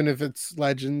now, even if it's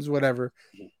Legends, whatever.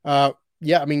 I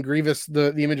mean, Grievous.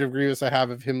 The image of Grievous I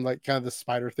have of him, like kind of the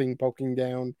spider thing poking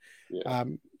down.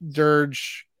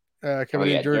 Dirge,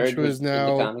 Dirge, who is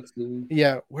now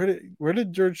Where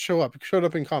did Dirge show up? He showed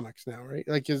up in comics now, right?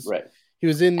 Like he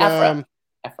was in Aphra.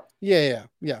 Yeah.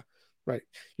 Right.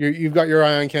 You've got your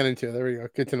eye on canon too. There we go.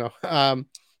 Good to know.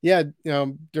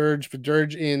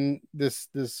 Dirge in this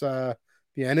the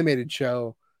animated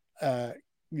show,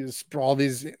 sprawl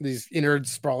these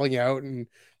innards sprawling out and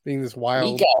being this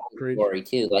wild story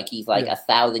too. Like he's like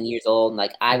 1,000 years old, and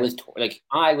like I was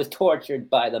tortured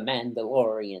by the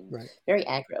Mandalorian. Right. Very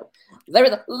aggro. There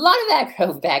was a lot of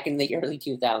aggro back in the early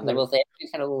 2000s. I will say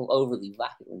it's kind of a little overly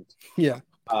violent. Yeah,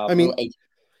 I mean,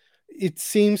 it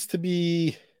seems to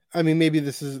be. I mean, maybe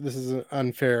this is an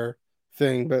unfair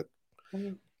thing, but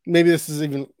maybe this is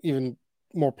even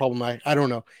more problematic. I don't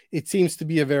know. It seems to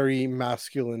be a very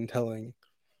masculine telling.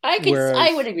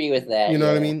 I would agree with that. You know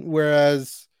what I mean?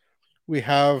 Whereas we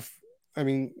have, I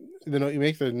mean, you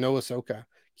make the no Ahsoka. Can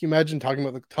you imagine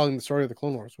telling the story of the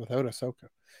Clone Wars without Ahsoka?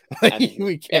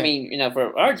 We can't. I mean,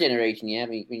 for our generation,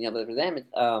 but for them, it's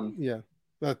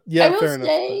fair enough.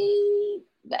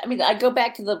 I mean, I go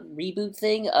back to the reboot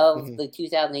thing of the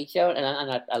 2008 show, and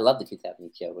I love the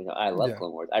 2008 show. I love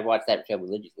Clone Wars. I watched that show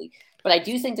religiously. But I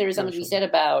do think there is something to be said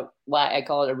about why I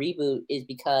call it a reboot is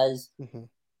because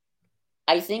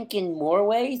I think in more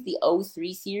ways the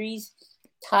 03 series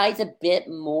ties a bit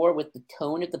more with the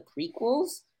tone of the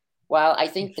prequels, while I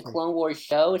think the Clone Wars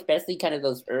show, especially kind of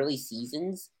those early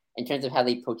seasons, in terms of how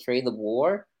they portray the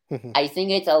war, I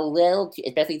think it's a little too,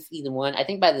 especially season 1. I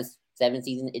think by the 7th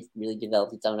season, it's really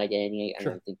developed its own identity.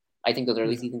 I think those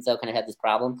early seasons though kind of have this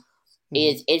problem.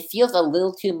 Is it feels a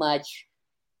little too much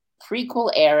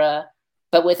prequel era,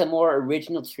 but with a more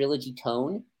original trilogy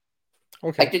tone.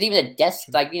 Okay. Like there's even a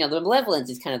the Malevolence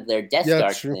is kind of their Death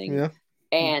Star thing. Yeah.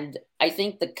 And I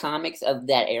think the comics of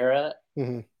that era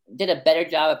did a better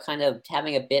job of kind of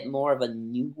having a bit more of a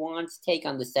nuanced take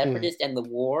on the Separatist and the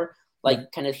war.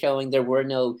 Like kind of showing there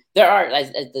are,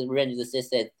 as the Revenge of the Sith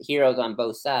said, heroes on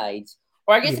both sides.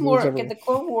 Or I guess the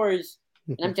Clone Wars,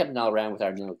 and I'm jumping all around with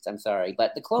our notes, I'm sorry.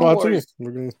 But the Clone Wars,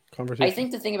 I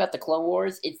think the thing about the Clone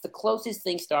Wars, it's the closest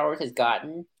thing Star Wars has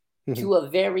gotten to a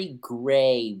very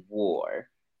gray war.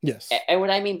 Yes. And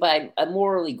what I mean by a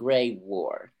morally gray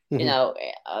war, like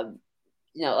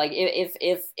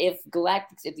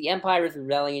if the Empire's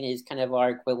Rebellion is kind of our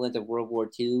equivalent of World War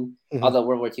II, although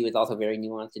World War II is also very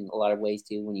nuanced in a lot of ways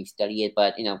too when you study it,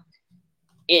 but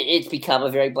it's become a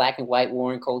very black and white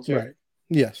war in culture. Right.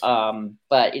 Yes.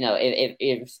 But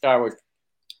if Star Wars,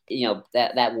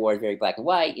 that war is very black and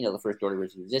white. The First Order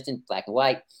versus Resistance, black and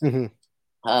white.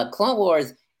 Clone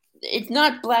Wars, it's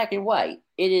not black and white.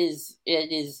 It is.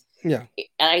 Yeah.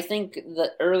 And I think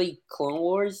the early Clone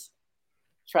Wars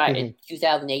in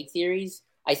 2008 series,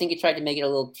 I think it tried to make it a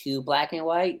little too black and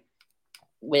white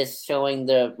with showing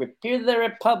the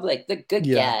Republic, the good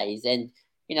guys, and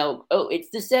it's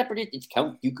the Separatists, it's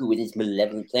Count Dooku with his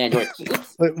malevolent plan, or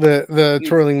the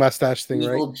twirling mustache thing,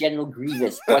 evil right? General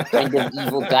Grievous, what kind of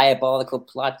evil diabolical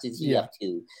plots is he up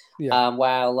to?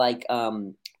 While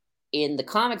in the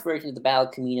comic version of the Battle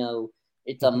of Kamino,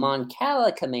 it's a Mon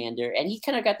Cala commander, and he's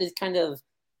kind of got this kind of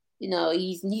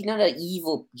he's not an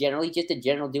evil general. He's just a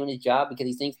general doing his job because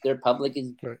he thinks the Republic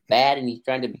is bad and he's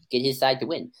trying to get his side to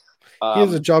win. He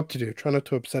has a job to do. Try not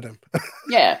to upset him.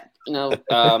 It's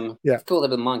cool to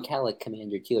have a Mon Cala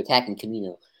commander too, attacking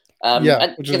Kamino.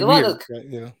 Because a lot of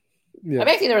Yeah. I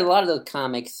mean, actually, there are a lot of those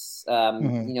comics,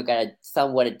 got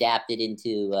somewhat adapted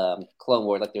into Clone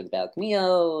Wars, like there's Battle of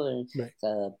Camino, right.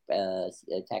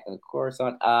 Attack on the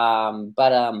Coruscant.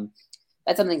 But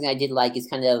that's something that I did like. Is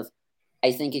kind of,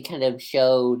 I think it kind of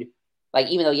showed, like,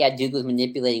 even though Dooku was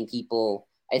manipulating people,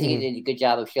 I think it did a good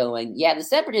job of showing, the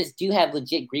Separatists do have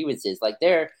legit grievances. Like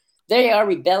they are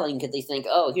rebelling because they think,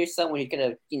 oh, here's someone who's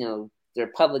gonna, the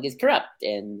Republic is corrupt,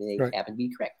 and they happen to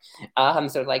be correct.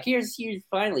 So like here's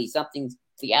finally something.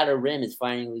 The Outer Rim is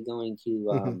finally going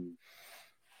to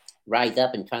rise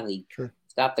up and finally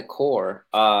stop the core.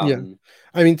 I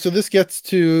mean, so this gets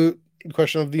to the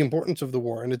question of the importance of the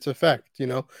war and its effect.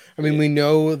 I mean, we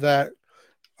know that,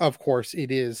 of course,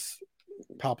 it is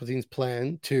Palpatine's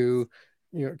plan to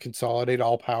consolidate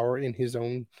all power in his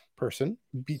own person,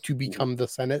 to become the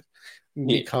Senate,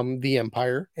 become the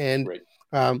Empire, and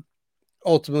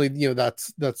ultimately,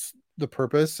 that's the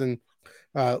purpose, and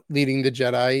leading the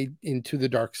Jedi into the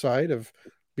dark side of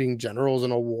being generals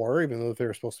in a war, even though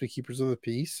they're supposed to be keepers of the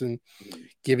peace, and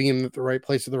giving them at the right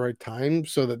place at the right time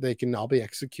so that they can all be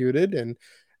executed,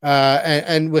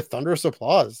 and with thunderous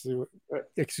applause,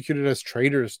 executed as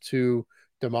traitors to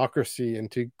democracy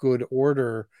and to good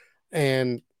order.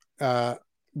 And that,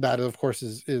 of course,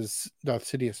 is Darth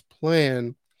Sidious's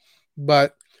plan.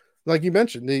 But like you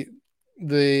mentioned,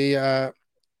 the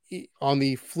on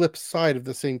the flip side of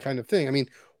the same kind of thing, I mean,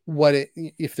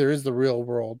 if there is the real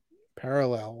world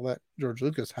parallel that George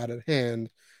Lucas had at hand,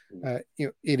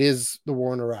 it is the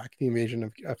war in Iraq, the invasion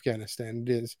of Afghanistan.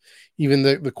 It is even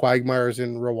the quagmires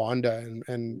in Rwanda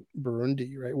and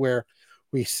Burundi, right, where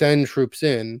we send troops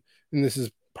in, and this is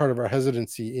part of our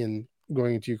hesitancy in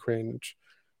going into Ukraine, which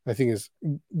I think is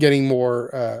getting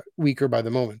more weaker by the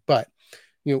moment. But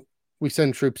we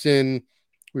send troops in,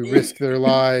 we risk their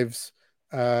lives.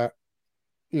 What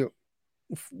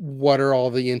are all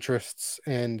the interests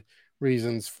and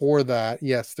reasons for that?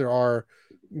 Yes, there are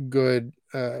good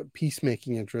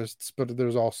peacemaking interests, but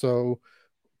there's also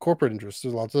corporate interests.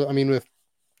 There's lots of, I mean,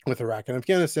 with Iraq and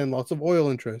Afghanistan, lots of oil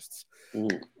interests.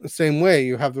 The same way,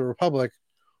 you have the Republic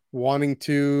wanting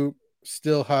to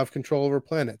still have control over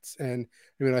planets. And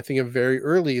I mean, I think of very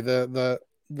early the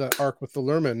arc with the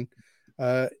Lurmen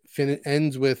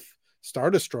ends with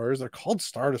Star Destroyers. They're called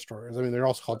Star Destroyers. I mean, they're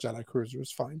also called Jedi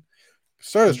Cruisers. Fine.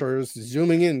 Star Destroyers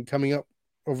zooming in, coming up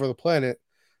over the planet.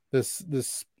 This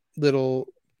little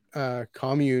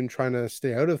commune trying to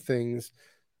stay out of things,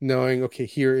 knowing, okay,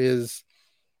 here is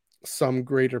some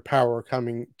greater power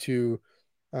coming to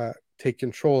take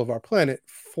control of our planet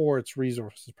for its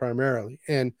resources primarily.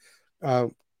 And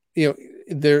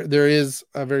there is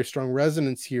a very strong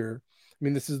resonance here. I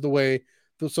mean, this is the way.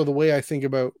 So the way I think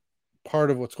about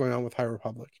part of what's going on with High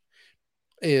Republic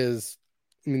is,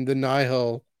 I mean, the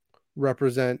Nihil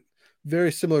represent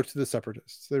very similar to the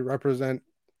Separatists. They represent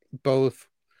both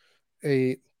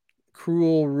a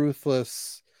cruel,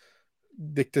 ruthless,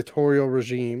 dictatorial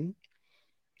regime,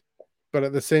 but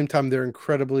at the same time, they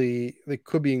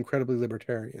could be incredibly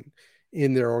libertarian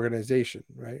in their organization,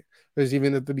 right? There's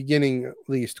even at the beginning, at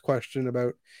least, question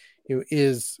about,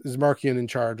 is Markian in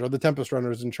charge? Are the Tempest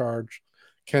Runners in charge?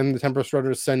 Can the Tempest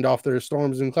Runners send off their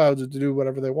storms and clouds to do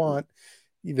whatever they want?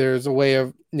 There's a way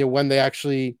of, when they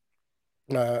actually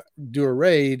do a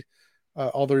raid,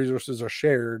 all the resources are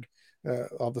shared,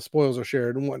 all the spoils are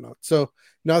shared and whatnot. So,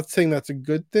 not saying that's a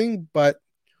good thing, but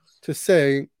to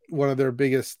say one of their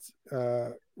biggest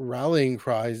rallying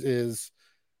cries is,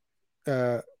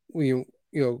 Lena,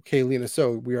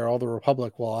 so we are all the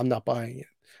Republic. Well, I'm not buying it.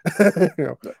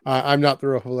 I'm not the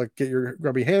Republic. Get your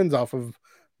grubby hands off of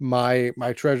my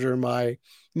treasure, my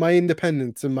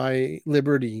independence and my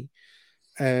liberty.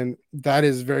 And that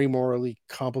is very morally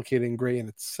complicated and gray in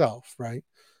itself, right?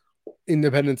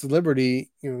 Independence and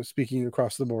liberty, speaking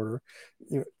across the border,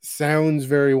 sounds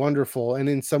very wonderful, and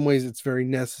in some ways it's very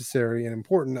necessary and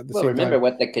important at the same time. Remember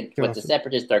what the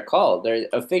Separatists are called. They're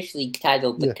officially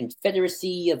titled the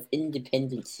Confederacy of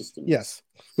Independent Systems. Yes,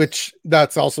 which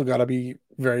that's also got to be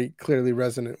very clearly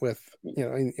resonant with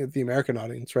in the American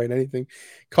audience, right?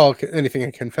 Call anything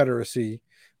a confederacy,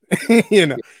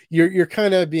 you're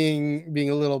kind of being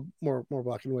a little more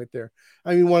black and white there.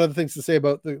 I mean, one of the things to say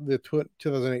about the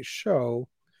 2008 show,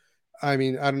 I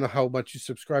mean, I don't know how much you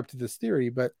subscribe to this theory,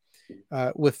 but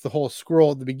with the whole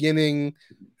scroll at the beginning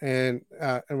and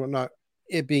whatnot,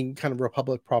 it being kind of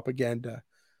Republic propaganda,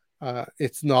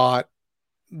 it's not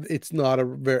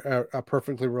a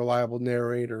perfectly reliable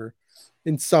narrator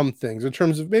in some things. In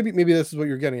terms of maybe this is what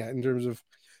you're getting at in terms of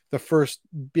the first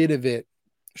bit of it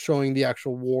showing the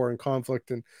actual war and conflict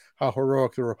and how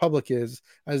heroic the Republic is,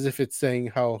 as if it's saying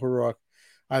how heroic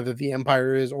either the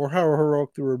Empire is or how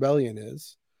heroic the rebellion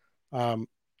is.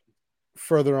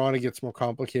 Further on, it gets more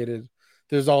complicated.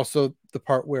 There's also the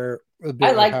part where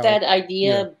I like that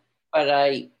idea, but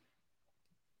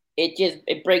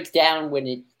it breaks down when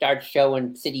it starts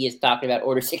showing Sidious talking about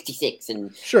Order 66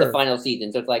 and the final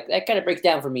season. So it's like that kind of breaks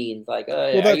down for me. It's like,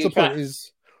 well, that's the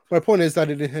point. My point is that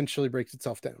it eventually breaks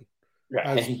itself down.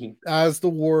 Right. As the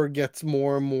war gets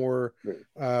more and more,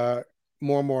 a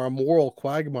moral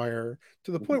quagmire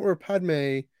to the point where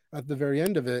Padme, at the very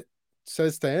end of it,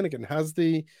 says to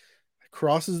Anakin,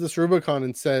 crosses this Rubicon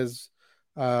and says,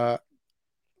 "Are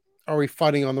we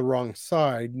fighting on the wrong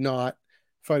side? Not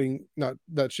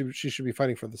that she should be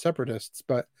fighting for the Separatists,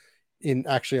 but in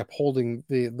actually upholding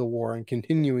the war and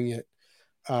continuing it."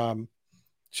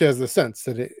 She has the sense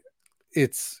that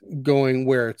it's going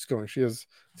where it's going. She has,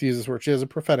 to use this word, she has a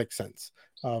prophetic sense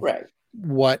of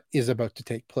what is about to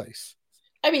take place.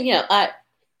 I mean, I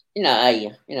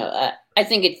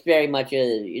think it's very much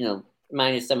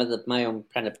minus some of my own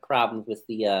kind of problems with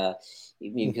the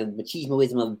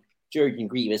machismoism of George and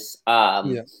Grievous. I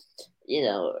kind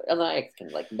of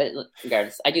like, but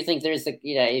regardless, I do think there's if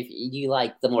you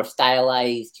like the more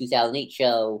stylized 2008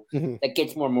 show that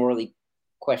gets more morally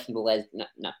questionable, as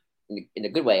not in a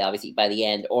good way, obviously, by the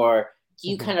end, or do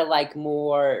you kind of like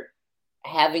more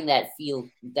having that feel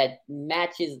that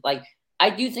matches? Like, I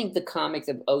do think the comics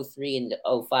of 03 and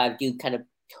 05 do kind of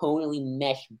tonally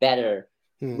mesh better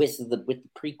with the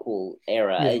prequel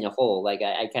era in a whole. Like,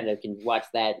 I kind of can watch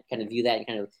that, kind of view that, and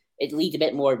kind of it leads a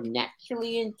bit more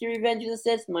naturally into Revenge of the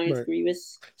Sith minus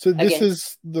Grievous. So this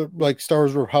is the Star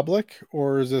Wars Republic,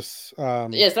 or is this? Star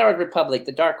Wars Republic,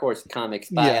 the Dark Horse comics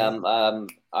by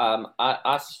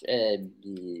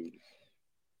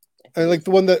I like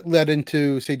the one that led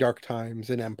into, say, Dark Times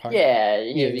and Empire.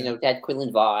 That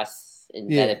Quinlan Voss. And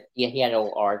he had an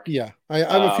old arc. Yeah, I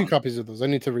have a few copies of those. I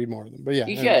need to read more of them. But yeah,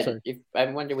 you should. I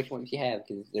wonder which ones you have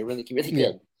because they're really, really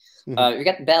good. Yeah. You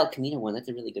got the Battle Camino one. That's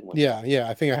a really good one. Yeah,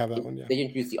 I think I have that one. Yeah, they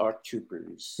introduced the ARC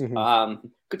Troopers.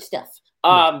 Good stuff.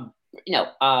 And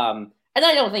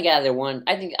I don't think either one.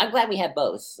 I'm glad we have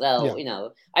both. So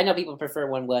I know people prefer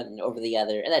one over the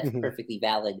other, and that's perfectly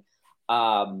valid.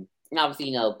 And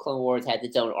obviously, Clone Wars had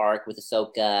its own arc with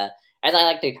Ahsoka. As I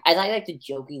like to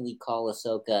jokingly call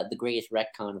Ahsoka the greatest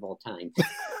retcon of all time.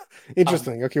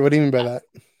 Interesting. Okay, what do you mean by that?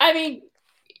 I mean,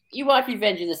 you watch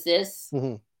Revenge of the Sith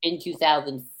in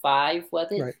 2005, was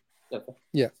it? Right.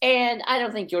 Yeah. And I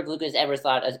don't think George Lucas ever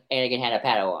thought Anakin had a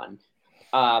Padawan.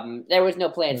 There was no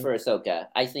plan for Ahsoka.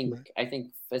 I think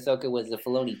Ahsoka was a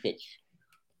Filoni pitch.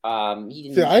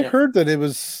 I heard that it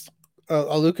was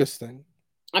a Lucas thing.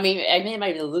 I mean, it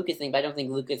might be the Lucas thing, but I don't think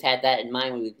Lucas had that in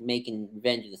mind when he was making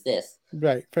Revenge of the Sith.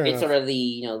 Right, fair enough. It's sort of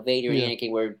the, Vader and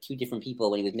Anakin were two different people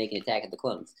when he was making Attack of the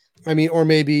Clones. I mean, or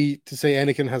maybe to say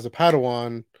Anakin has a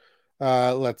Padawan,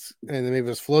 and then maybe it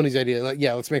was Filoni's idea. Like,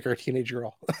 let's make her a teenage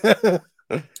girl.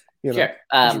 Sure.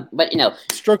 But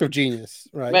stroke of genius,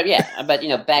 right? But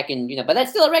back in but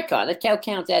that's still a retcon. That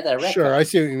counts as a retcon. Sure, I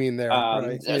see what you mean there.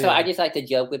 Right. So I just like to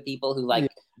joke with people who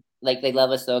like they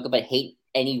love Ahsoka but hate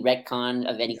any retcon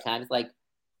of any kind. It's like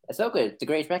Ahsoka is the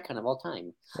greatest retcon of all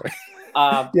time.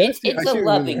 It's a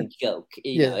loving joke.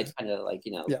 It's kind of like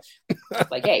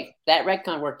like, hey, that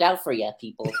retcon worked out for you,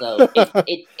 people. So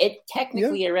it's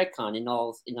technically a retcon in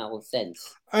all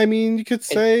sense. I mean, you could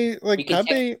say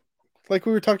Padme, like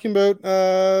we were talking about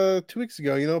 2 weeks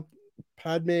ago.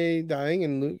 Padme dying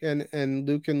and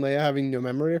Luke and Leia having no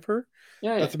memory of her.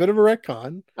 That's a bit of a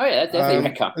retcon. Oh yeah, that's definitely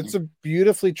a retcon. It's a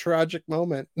beautifully tragic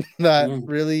moment that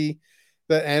really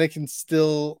that Anakin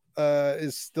still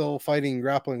is still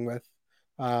grappling with.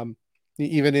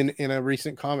 Even in a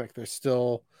recent comic, there's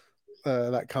still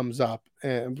that comes up,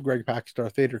 and Greg Pak's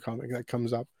Darth Vader comic that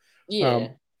comes up.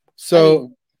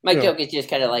 So my joke is just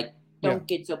kind of like, don't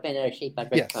get so bent out of shape by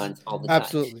retcons all the time.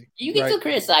 Absolutely, you can still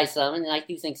criticize some, and I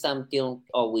do think some don't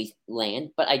always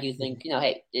land, but I do think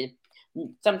hey.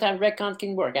 Sometimes retcons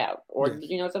can work out, or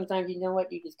sometimes you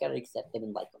just gotta accept them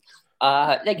and like them.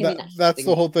 They can be nice. That's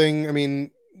the whole thing. I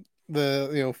mean,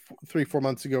 3-4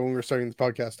 months ago when we were starting this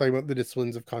podcast, talking about the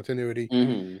disciplines of continuity,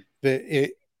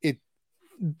 that it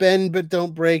bend but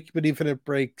don't break. But even if it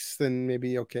breaks, then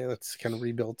maybe let's kind of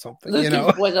rebuild something.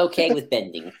 Lucas was okay with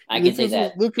bending. I can say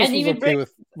that. Lucas was okay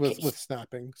with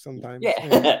snapping sometimes.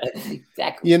 Yeah,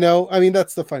 exactly. I mean,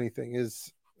 that's the funny thing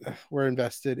is we're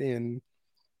invested in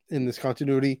this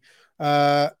continuity.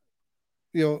 There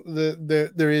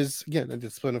is again a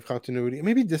discipline of continuity.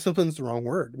 Maybe discipline's the wrong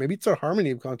word. Maybe it's a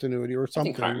harmony of continuity or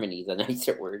something. I think harmony is a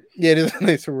nicer word. Yeah, it is a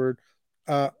nicer word.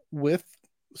 With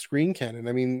screen canon,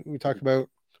 I mean, we talked about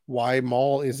why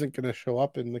Maul isn't going to show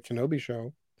up in the Kenobi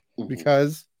show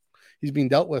because he's being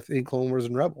dealt with in Clone Wars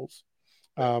and Rebels.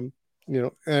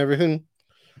 and everything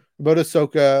about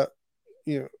Ahsoka,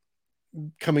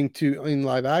 coming to in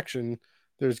live action,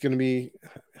 there's going to be,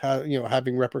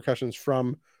 having repercussions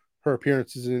from her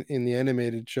appearances in the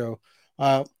animated show.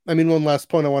 One last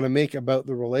point I want to make about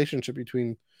the relationship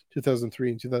between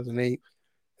 2003 and 2008.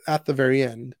 At the very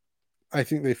end, I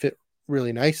think they fit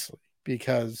really nicely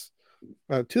because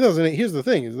 2008. Here's the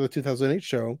thing: is the 2008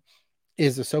 show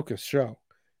is Ahsoka's show,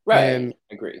 right? And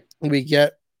agree. We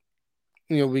get,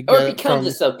 it becomes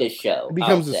Ahsoka's show. It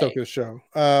becomes Ahsoka's show.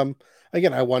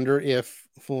 Again, I wonder if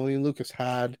Filoni Lucas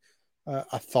had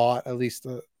a thought, at least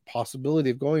a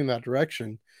possibility of going in that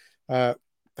direction. At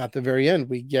the very end,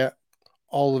 we get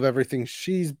all of everything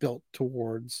she's built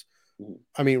towards.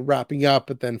 Wrapping up,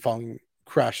 but then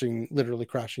literally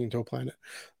crashing into a planet.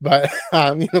 But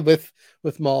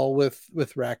with Maul,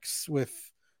 with Rex, with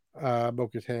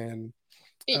Bo-Katan,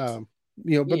 but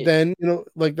then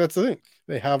that's the thing.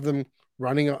 They have them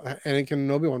running, Anakin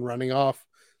and Obi-Wan running off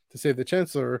to save the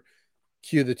Chancellor.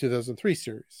 Cue the 2003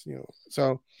 series.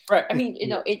 So right.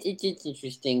 It's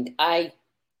interesting.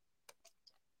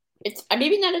 It's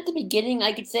maybe not at the beginning,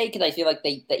 I could say, because I feel like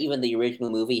that even the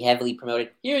original movie heavily promoted,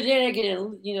 here's Anakin and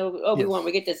Obi-Wan. Yes.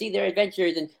 We get to see their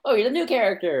adventures, and you're the new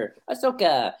character,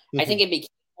 Ahsoka. I think it became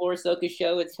more Ahsoka's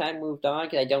show as time moved on,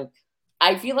 because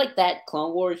I feel like that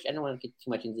Clone Wars, I don't want to get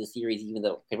too much into the series, even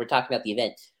though we're talking about the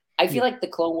event. I feel like the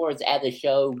Clone Wars as a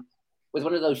show was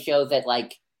one of those shows that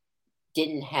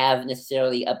didn't have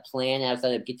necessarily a plan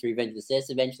outside of get to Revenge of the Sith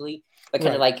eventually, but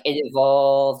kind of it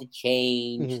evolved, it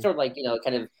changed, sort of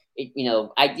kind of. I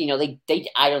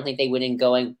don't think they went in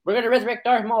going, we're going to resurrect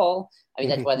Darth Maul.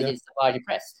 That's why they did Savage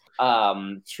Press.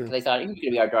 They thought he was going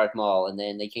to be our Darth Maul, and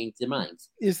then they changed their minds.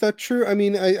 Is that true?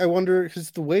 I wonder,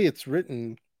 because the way it's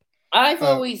written, I've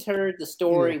always heard the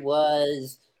story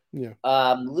was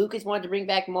Lucas wanted to bring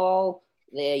back Maul.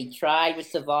 They tried with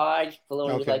Savage.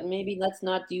 Filoni was like, maybe let's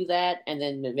not do that. And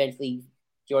then eventually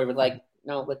George was like,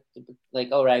 no,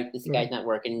 all right, this guy's not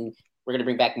working. We're going to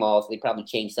bring back Maul. So they probably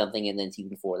changed something. And then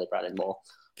season 4, they brought in Maul.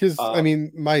 Because,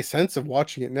 my sense of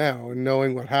watching it now and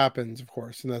knowing what happens, of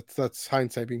course, and that's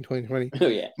hindsight being 2020. Oh,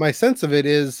 yeah. My sense of it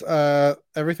is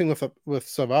everything with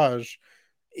Savage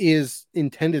is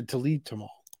intended to lead to Maul.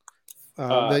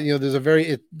 There's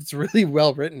it's really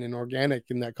well written and organic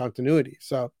in that continuity.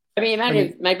 So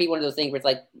it might be one of those things where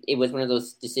it's it was one of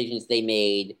those decisions they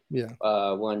made. Yeah.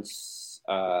 Once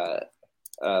or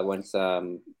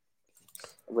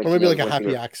maybe a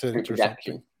happy accident or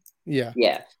something. Yeah.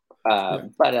 Yeah.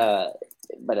 But that's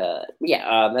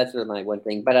sort of my one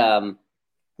thing. But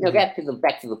back to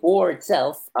the war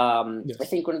itself. I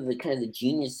think one of the kind of the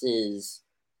geniuses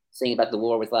saying about the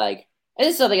war was and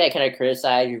this is something I kind of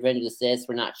criticized Revenge of the Sith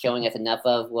for not showing us enough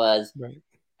of was,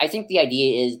 I think the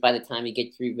idea is by the time we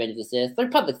get to Revenge of the Sith, the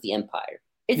Republic's the Empire.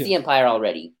 It's the Empire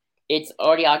already. It's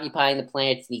already occupying the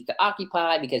planets it needs to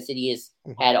occupy because Sidious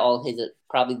had all his,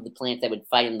 probably the planets that would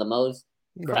fight him the most,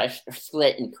 crushed, or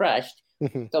split and crushed.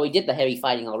 So he did the heavy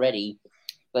fighting already.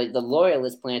 But the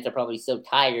loyalist planets are probably so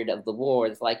tired of the war.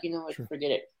 It's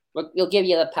forget it. We'll give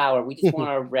you the power. We just want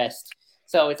our rest.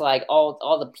 So it's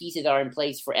all the pieces are in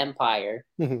place for Empire.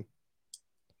 The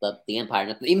Empire,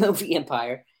 not the movie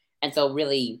Empire. And so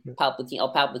really, Palpatine,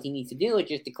 all Palpatine needs to do is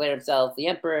just declare himself the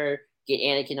Emperor, get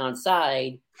Anakin on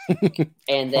side,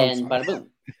 and then bada boom.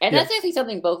 And that's actually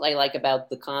something both I like about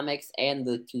the comics and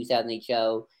the 2008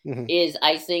 show is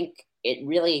I think it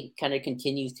really kind of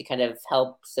continues to kind of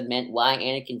help cement why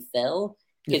Anakin fell.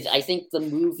 Because I think the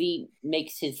movie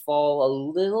makes his fall a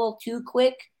little too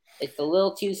quick. It's a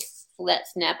little too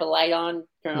snap a light on,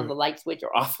 turn on the light switch,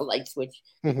 or off the light switch,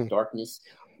 darkness.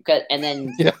 And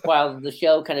then while the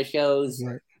show kind of shows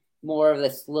more of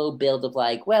the slow build of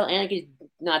Anakin's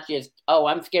not just,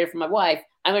 I'm scared for my wife.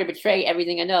 I'm going to betray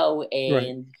everything I know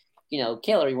and,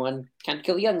 kill everyone, kind of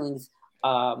kill the younglings.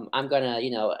 I'm going to,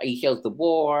 he shows the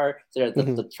war, sort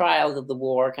of the trials of the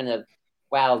war, kind of,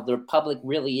 wow, the Republic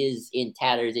really is in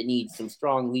tatters. It needs some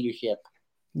strong leadership.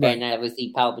 And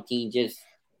obviously Palpatine just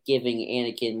giving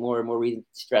Anakin more and more reason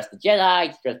to stress the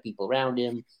Jedi, stress people around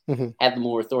him, have the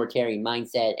more authoritarian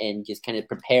mindset, and just kind of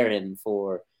prepare him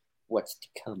for what's to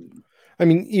come.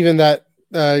 Even that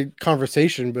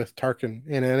conversation with Tarkin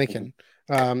and Anakin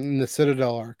in the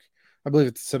Citadel arc, I believe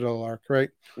it's the Citadel arc, right?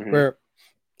 Where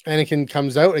Anakin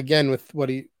comes out again with what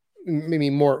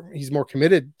he's more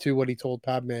committed to what he told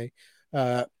Padme.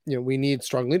 We need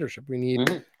strong leadership. We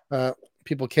need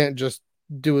people can't just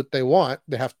do what they want.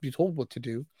 They have to be told what to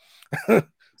do.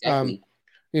 Exactly.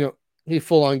 He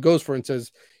full on goes for it and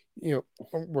says, I'm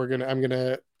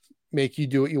gonna make you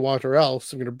do what you want, or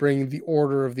else I'm gonna bring the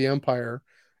order of the Empire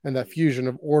and that fusion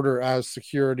of order as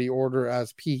security, order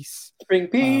as peace. Bring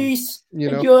peace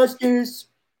and justice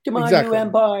to my new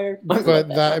empire. But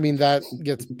that, I mean, that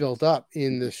gets built up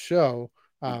in this show.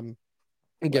 Again,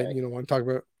 you know, want to talk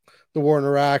about the war in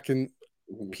Iraq and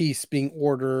peace being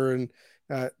order and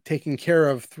taking care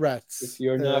of threats. If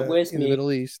you're not with in me, the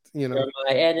Middle East, you know, you're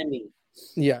my enemy.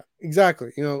 Yeah,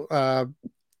 exactly. You know,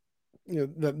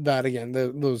 that again,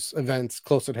 those events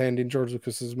close at hand in George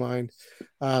Lucas's mind.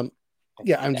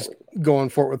 Yeah, I'm just going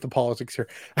for it with the politics here,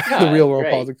 the real world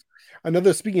politics.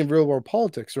 Another, speaking of real world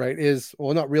politics, right, is,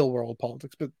 well, not real world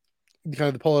politics, but kind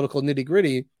of the political nitty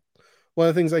gritty. One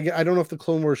of the things I don't know if the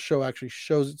Clone Wars show actually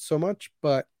shows it so much,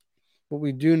 but what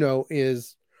we do know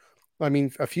is, I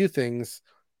mean, a few things.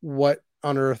 What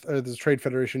on earth are the Trade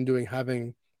Federation doing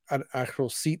having an actual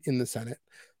seat in the Senate?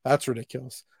 That's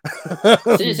ridiculous.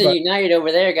 Citizen United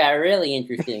over there got really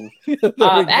interesting.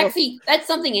 Actually, that's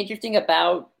something interesting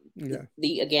about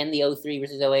the 03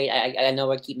 versus 08. I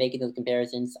know I keep making those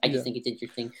comparisons. I just think it's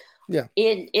interesting. Yeah.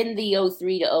 In the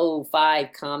 03 to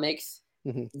 05 comics,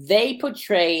 they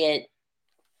portray it,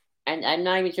 and I'm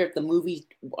not even sure if the movies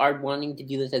are wanting to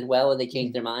do this as well, or they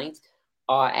change their minds,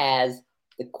 as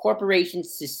the corporation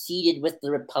seceded with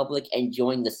the Republic and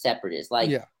joined the Separatists. Like,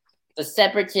 the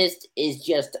Separatist is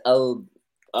just a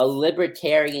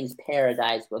libertarian's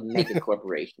paradise with mega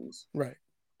corporations. Right.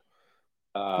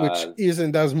 Which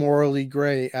isn't as morally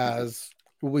gray as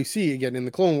what we see again in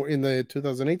the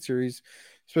 2008 series,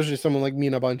 especially someone like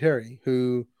Mina Bonteri,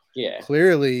 who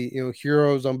clearly, you know,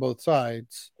 heroes on both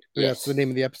sides. That's the name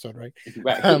of the episode, right?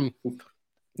 Right.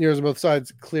 Heroes on both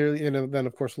sides, clearly, and then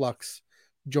of course Lux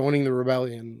joining the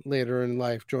rebellion later in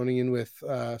life, joining in with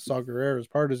Saw Gerrera's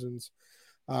partisans.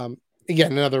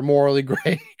 Again, another morally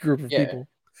gray group of people.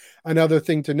 Another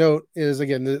thing to note is,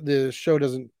 again, the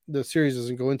series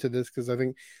doesn't go into this because I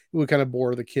think it would kind of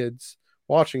bore the kids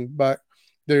watching, but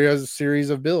there is a series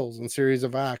of bills and series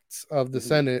of acts of the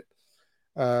Senate,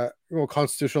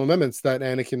 constitutional amendments that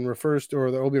Anakin refers to,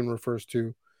 or that Obi-Wan refers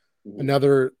to.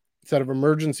 Another set of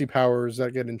emergency powers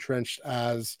that get entrenched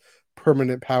as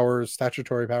permanent powers,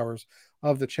 statutory powers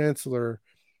of the Chancellor.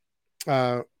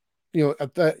 Chancellor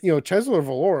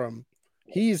Valorum,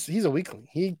 he's a weakling.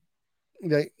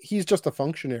 He's just a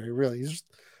functionary, really. He's just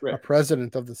a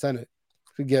president of the Senate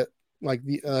to get a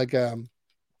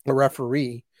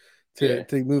referee to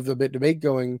move the debate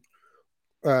going.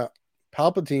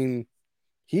 Palpatine,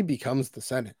 he becomes the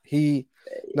Senate. He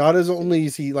not as only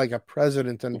is he like a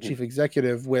president and chief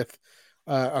executive with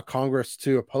a Congress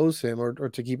to oppose him or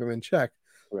to keep him in check.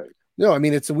 Right. No, I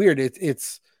mean, it's weird.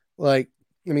 It's like,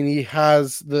 I mean, he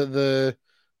has the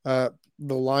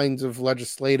lines of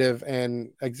legislative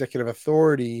and executive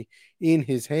authority in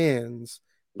his hands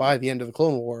by the end of the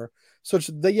Clone War. Such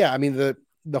that, I mean,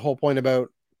 the whole point about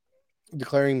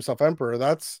declaring himself emperor,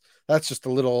 that's just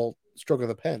a little stroke of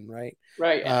the pen, right?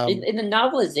 Right. In the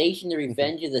novelization, The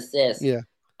Revenge of the Sith,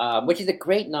 which is a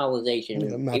great novelization.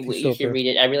 You should read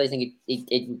it. I really think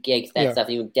it gets that stuff,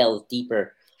 even delves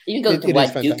deeper. Even goes into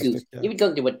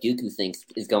what Dooku thinks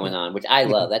is going on, which I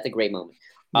love. That's a great moment.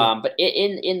 But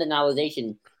in the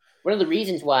novelization, one of the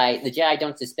reasons why the Jedi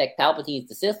don't suspect Palpatine is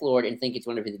the Sith Lord and think it's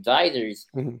one of his advisors,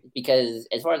 because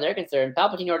as far as they're concerned,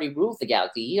 Palpatine already rules the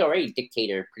galaxy. He's already a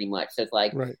dictator, pretty much. So it's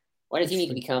like, why does he need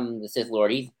to become the Sith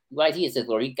Lord? Why is he a Sith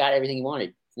Lord? He got everything he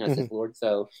wanted. He's not a Sith Lord.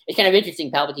 So it's kind of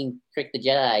interesting. Palpatine tricked the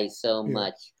Jedi so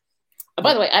much.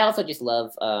 By the way, I also just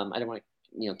love, I don't want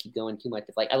to keep going too much.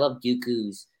 I love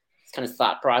Dooku's kind of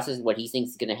thought process, what he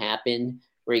thinks is going to happen,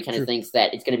 where he kind of thinks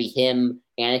that it's going to be him,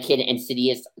 Anakin, and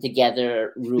Sidious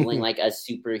together ruling like a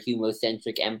super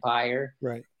humocentric empire.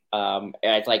 Right.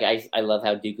 It's like I love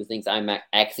how Dooku thinks I'm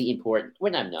actually important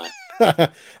when I'm not.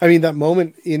 I mean, that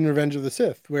moment in Revenge of the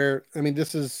Sith where, I mean,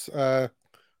 this is I'm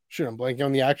blanking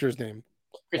on the actor's name.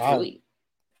 Christopher Lee.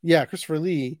 Yeah, Christopher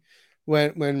Lee.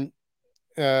 When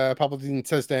Palpatine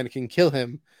says to Anakin, kill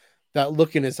him, that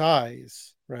look in his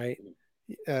eyes, right?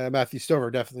 Matthew Stover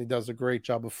definitely does a great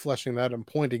job of fleshing that and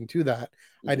pointing to that.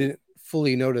 I didn't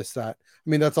fully notice that. I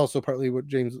mean, that's also partly what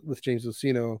James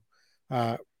Luceno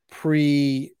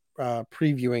previewing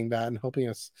that and helping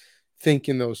us think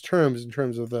in those terms, in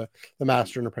terms of the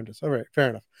master and apprentice. All right, fair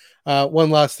enough. One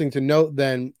last thing to note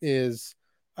then is,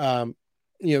 one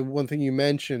thing you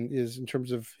mentioned is in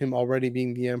terms of him already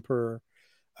being the emperor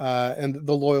and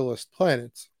the loyalist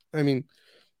planets. I mean,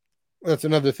 that's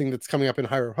another thing that's coming up in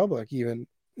High Republic. Even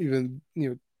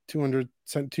 2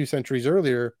 centuries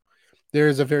earlier, there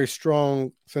is a very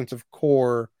strong sense of the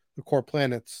core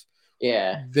planets.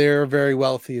 Yeah, they're very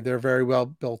wealthy. They're very well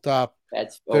built up.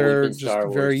 That's they're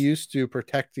just very used to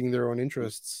protecting their own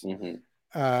interests.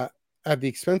 at the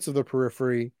expense of the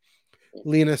periphery.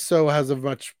 Lina So has a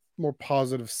much more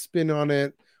positive spin on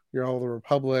it. You're all the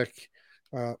Republic.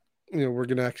 We're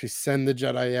going to actually send the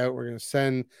Jedi out. We're going to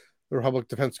send the Republic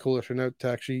Defense Coalition out to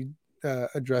actually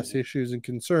address issues and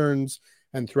concerns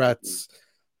and threats.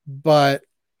 But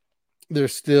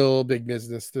there's still big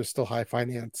business. There's still high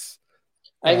finance.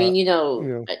 I mean,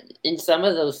 in some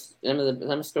of those,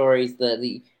 some stories,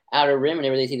 the Outer Rim,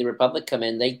 whenever they see the Republic come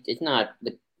in,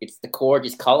 it's the core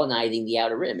just colonizing the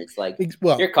Outer Rim. It's like,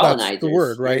 you're colonizers. That's the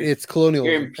word, right? It's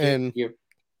colonialism. You're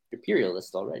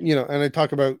imperialist already. And I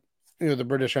talk about, the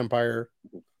British Empire.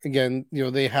 Again,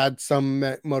 they had some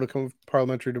modicum of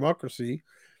parliamentary democracy,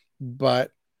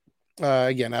 but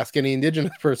again, ask any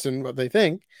indigenous person what they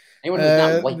think. Anyone who's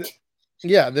not white.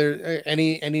 Yeah, there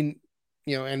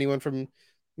anyone from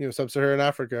sub-Saharan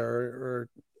Africa or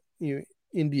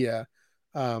India,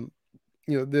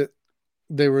 they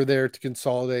were there to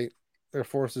consolidate their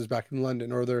forces back in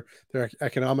London, or their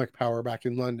economic power back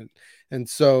in London. And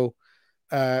so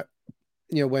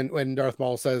when Darth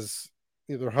Maul says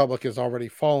the Republic has already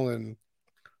fallen,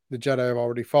 the Jedi have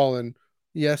already fallen,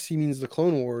 yes, he means the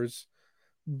Clone Wars.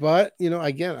 But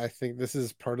again, I think this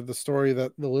is part of the story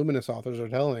that the Luminous authors are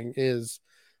telling, is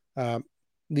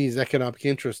these economic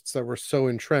interests that were so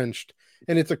entrenched,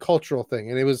 and it's a cultural thing,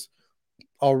 and it was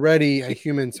already a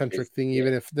human-centric thing,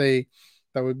 even if that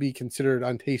would be considered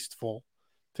untasteful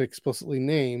to explicitly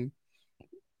name.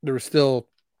 There were still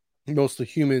mostly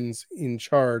humans in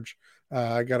charge.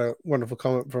 I got a wonderful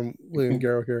comment from William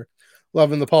Garrow here,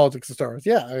 loving the politics of Star Wars.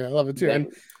 Yeah, I love it too.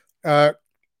 And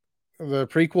the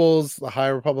prequels, the High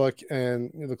Republic,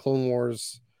 and the Clone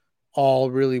Wars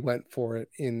all really went for it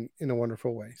in a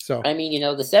wonderful way. So I mean,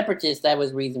 the Separatists, that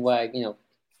was the reason why,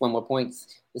 one more point,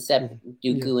 the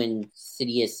Dooku and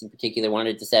Sidious in particular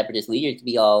wanted the Separatist leaders to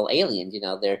be all aliens.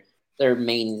 Their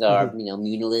mains are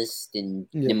Munilist and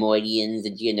Nemoidians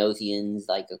and Geonosians.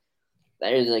 Like,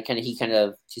 that is he kind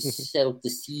of just sowed the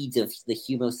seeds of the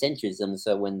humocentrism.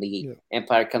 So when the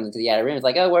Empire comes into the Outer Rim, it's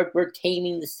like, oh, we're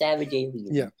taming the savage aliens.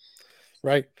 Yeah.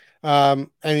 Right. I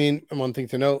mean, one thing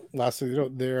to note, lastly,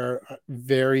 there are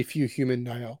very few human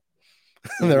Nihil.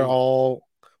 They're all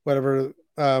whatever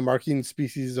marking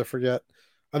species, I forget.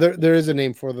 There is a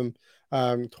name for them,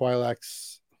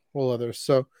 Twi'leks, all others.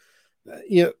 So,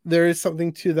 there is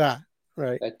something to that,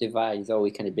 right? That divide has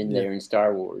always kind of been there in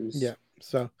Star Wars. Yeah.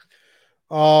 So,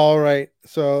 all right.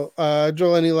 So,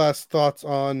 Joel, any last thoughts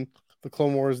on the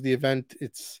Clone Wars, the event,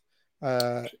 its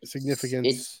significance?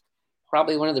 It's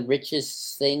probably one of the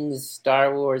richest things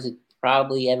Star Wars has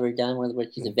probably ever done. One of the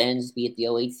richest events, be it the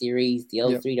 08 series,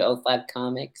 the 03 to 05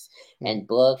 comics and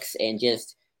books, and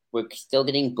just we're still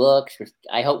getting books.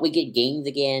 I hope we get games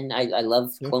again. I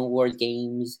love Clone Wars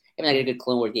games. I mean, I get a good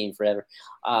Clone Wars game forever.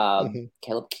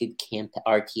 Caleb Kid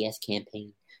RTS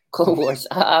campaign, Clone Wars.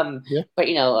 But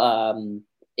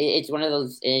it's one of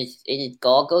those. It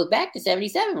all goes back to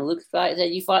 77. Luke said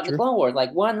you fought in the Clone Wars,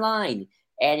 like one line.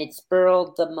 And it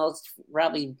spurred the most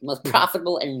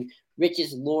profitable and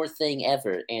richest lore thing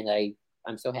ever. And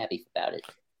I'm so happy about it.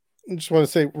 I just want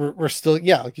to say we're still,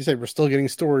 like you said, we're still getting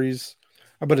stories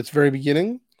about its very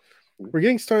beginning. We're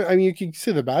getting started. I mean, you can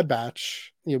see the Bad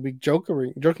Batch. We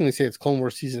jokingly say it's Clone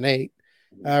Wars Season 8.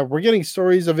 We're getting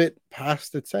stories of it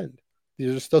past its end.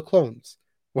 These are still clones.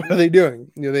 What are they doing?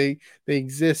 They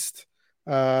exist.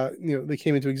 They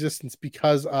came into existence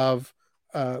because of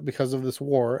this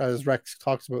war, as Rex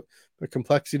talks about the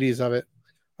complexities of it.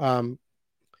 But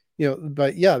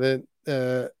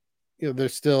they're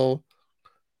still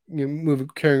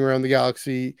carrying around the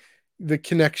galaxy. The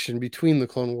connection between the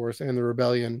Clone Wars and the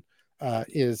Rebellion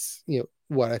is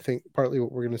what I think partly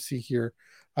what we're going to see here.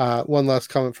 One last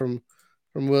comment from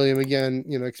William again.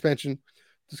 Expansion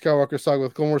to Skywalker Saga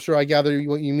with Clone Wars. Sure, I gather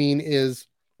what you mean is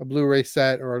a Blu-ray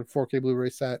set or a 4K Blu-ray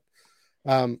set.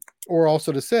 Or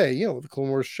also to say, the Clone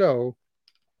Wars show,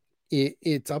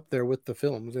 it's up there with the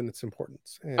films in its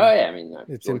importance. And I mean,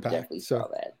 its impact. Definitely saw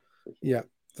that. Yeah,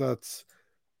 that's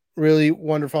really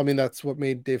wonderful. I mean, that's what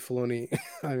made Dave Filoni.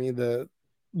 I mean, the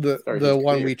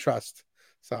one we trust.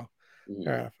 So,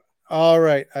 all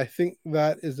right. I think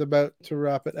that is about to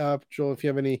wrap it up. Joel, if you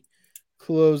have any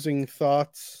closing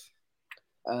thoughts.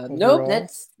 Nope,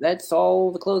 that's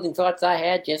all the closing thoughts I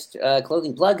had. Just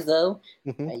closing plugs, though.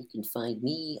 You can find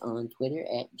me on Twitter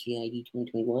at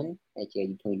GID2021, at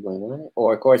GID2021,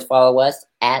 or, of course, follow us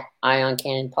at Ion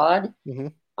Cannon Pod.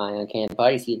 Ion Cannon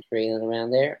Pod, you see it trailing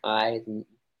around there. Also,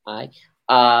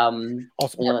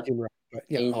 also.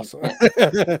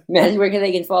 Man, where can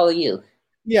they follow you?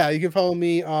 Yeah, you can follow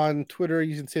me on Twitter.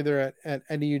 You can say they're at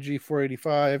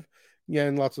NEUG485. Yeah,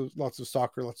 and lots of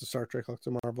soccer, lots of Star Trek, lots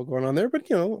of Marvel going on there, but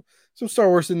some Star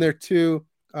Wars in there too.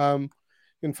 You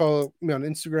can follow me on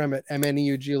Instagram at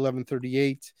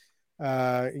mneug1138.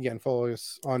 Again, follow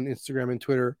us on Instagram and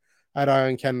Twitter at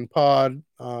Ion Cannon Pod.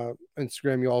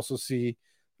 Instagram, you also see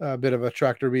a bit of a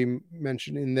tractor beam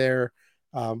mentioned in there.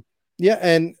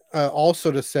 And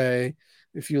also to say,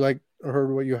 if you like or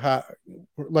heard what you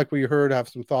heard, have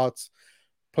some thoughts,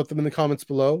 put them in the comments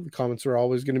below. The comments are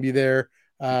always going to be there.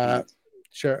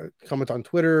 Share, comment on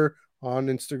Twitter, on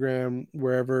Instagram,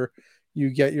 wherever you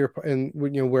get and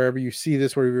wherever you see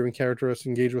this, wherever you encounter us,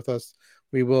 engage with us.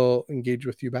 We will engage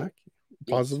with you back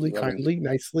positively, kindly,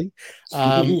 nicely.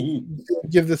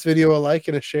 Give this video a like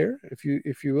and a share if you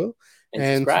will,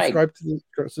 and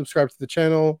subscribe to the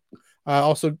channel.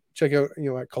 Also check out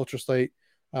at Culture Slate,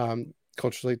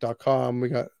 cultureslate.com. We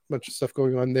got a bunch of stuff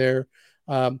going on there.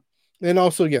 And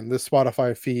also again, the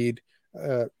Spotify feed,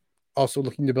 also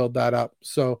looking to build that up.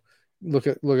 So look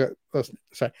out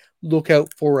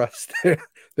for us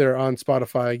there on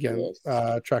Spotify again,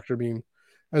 yes. Tractor Beam,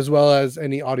 as well as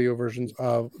any audio versions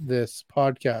of this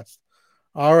podcast.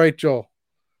 All right, Joel.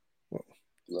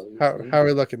 How are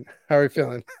we looking? How are we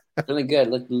feeling? Feeling good.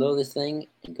 Look below this thing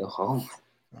and go home.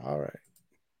 All right.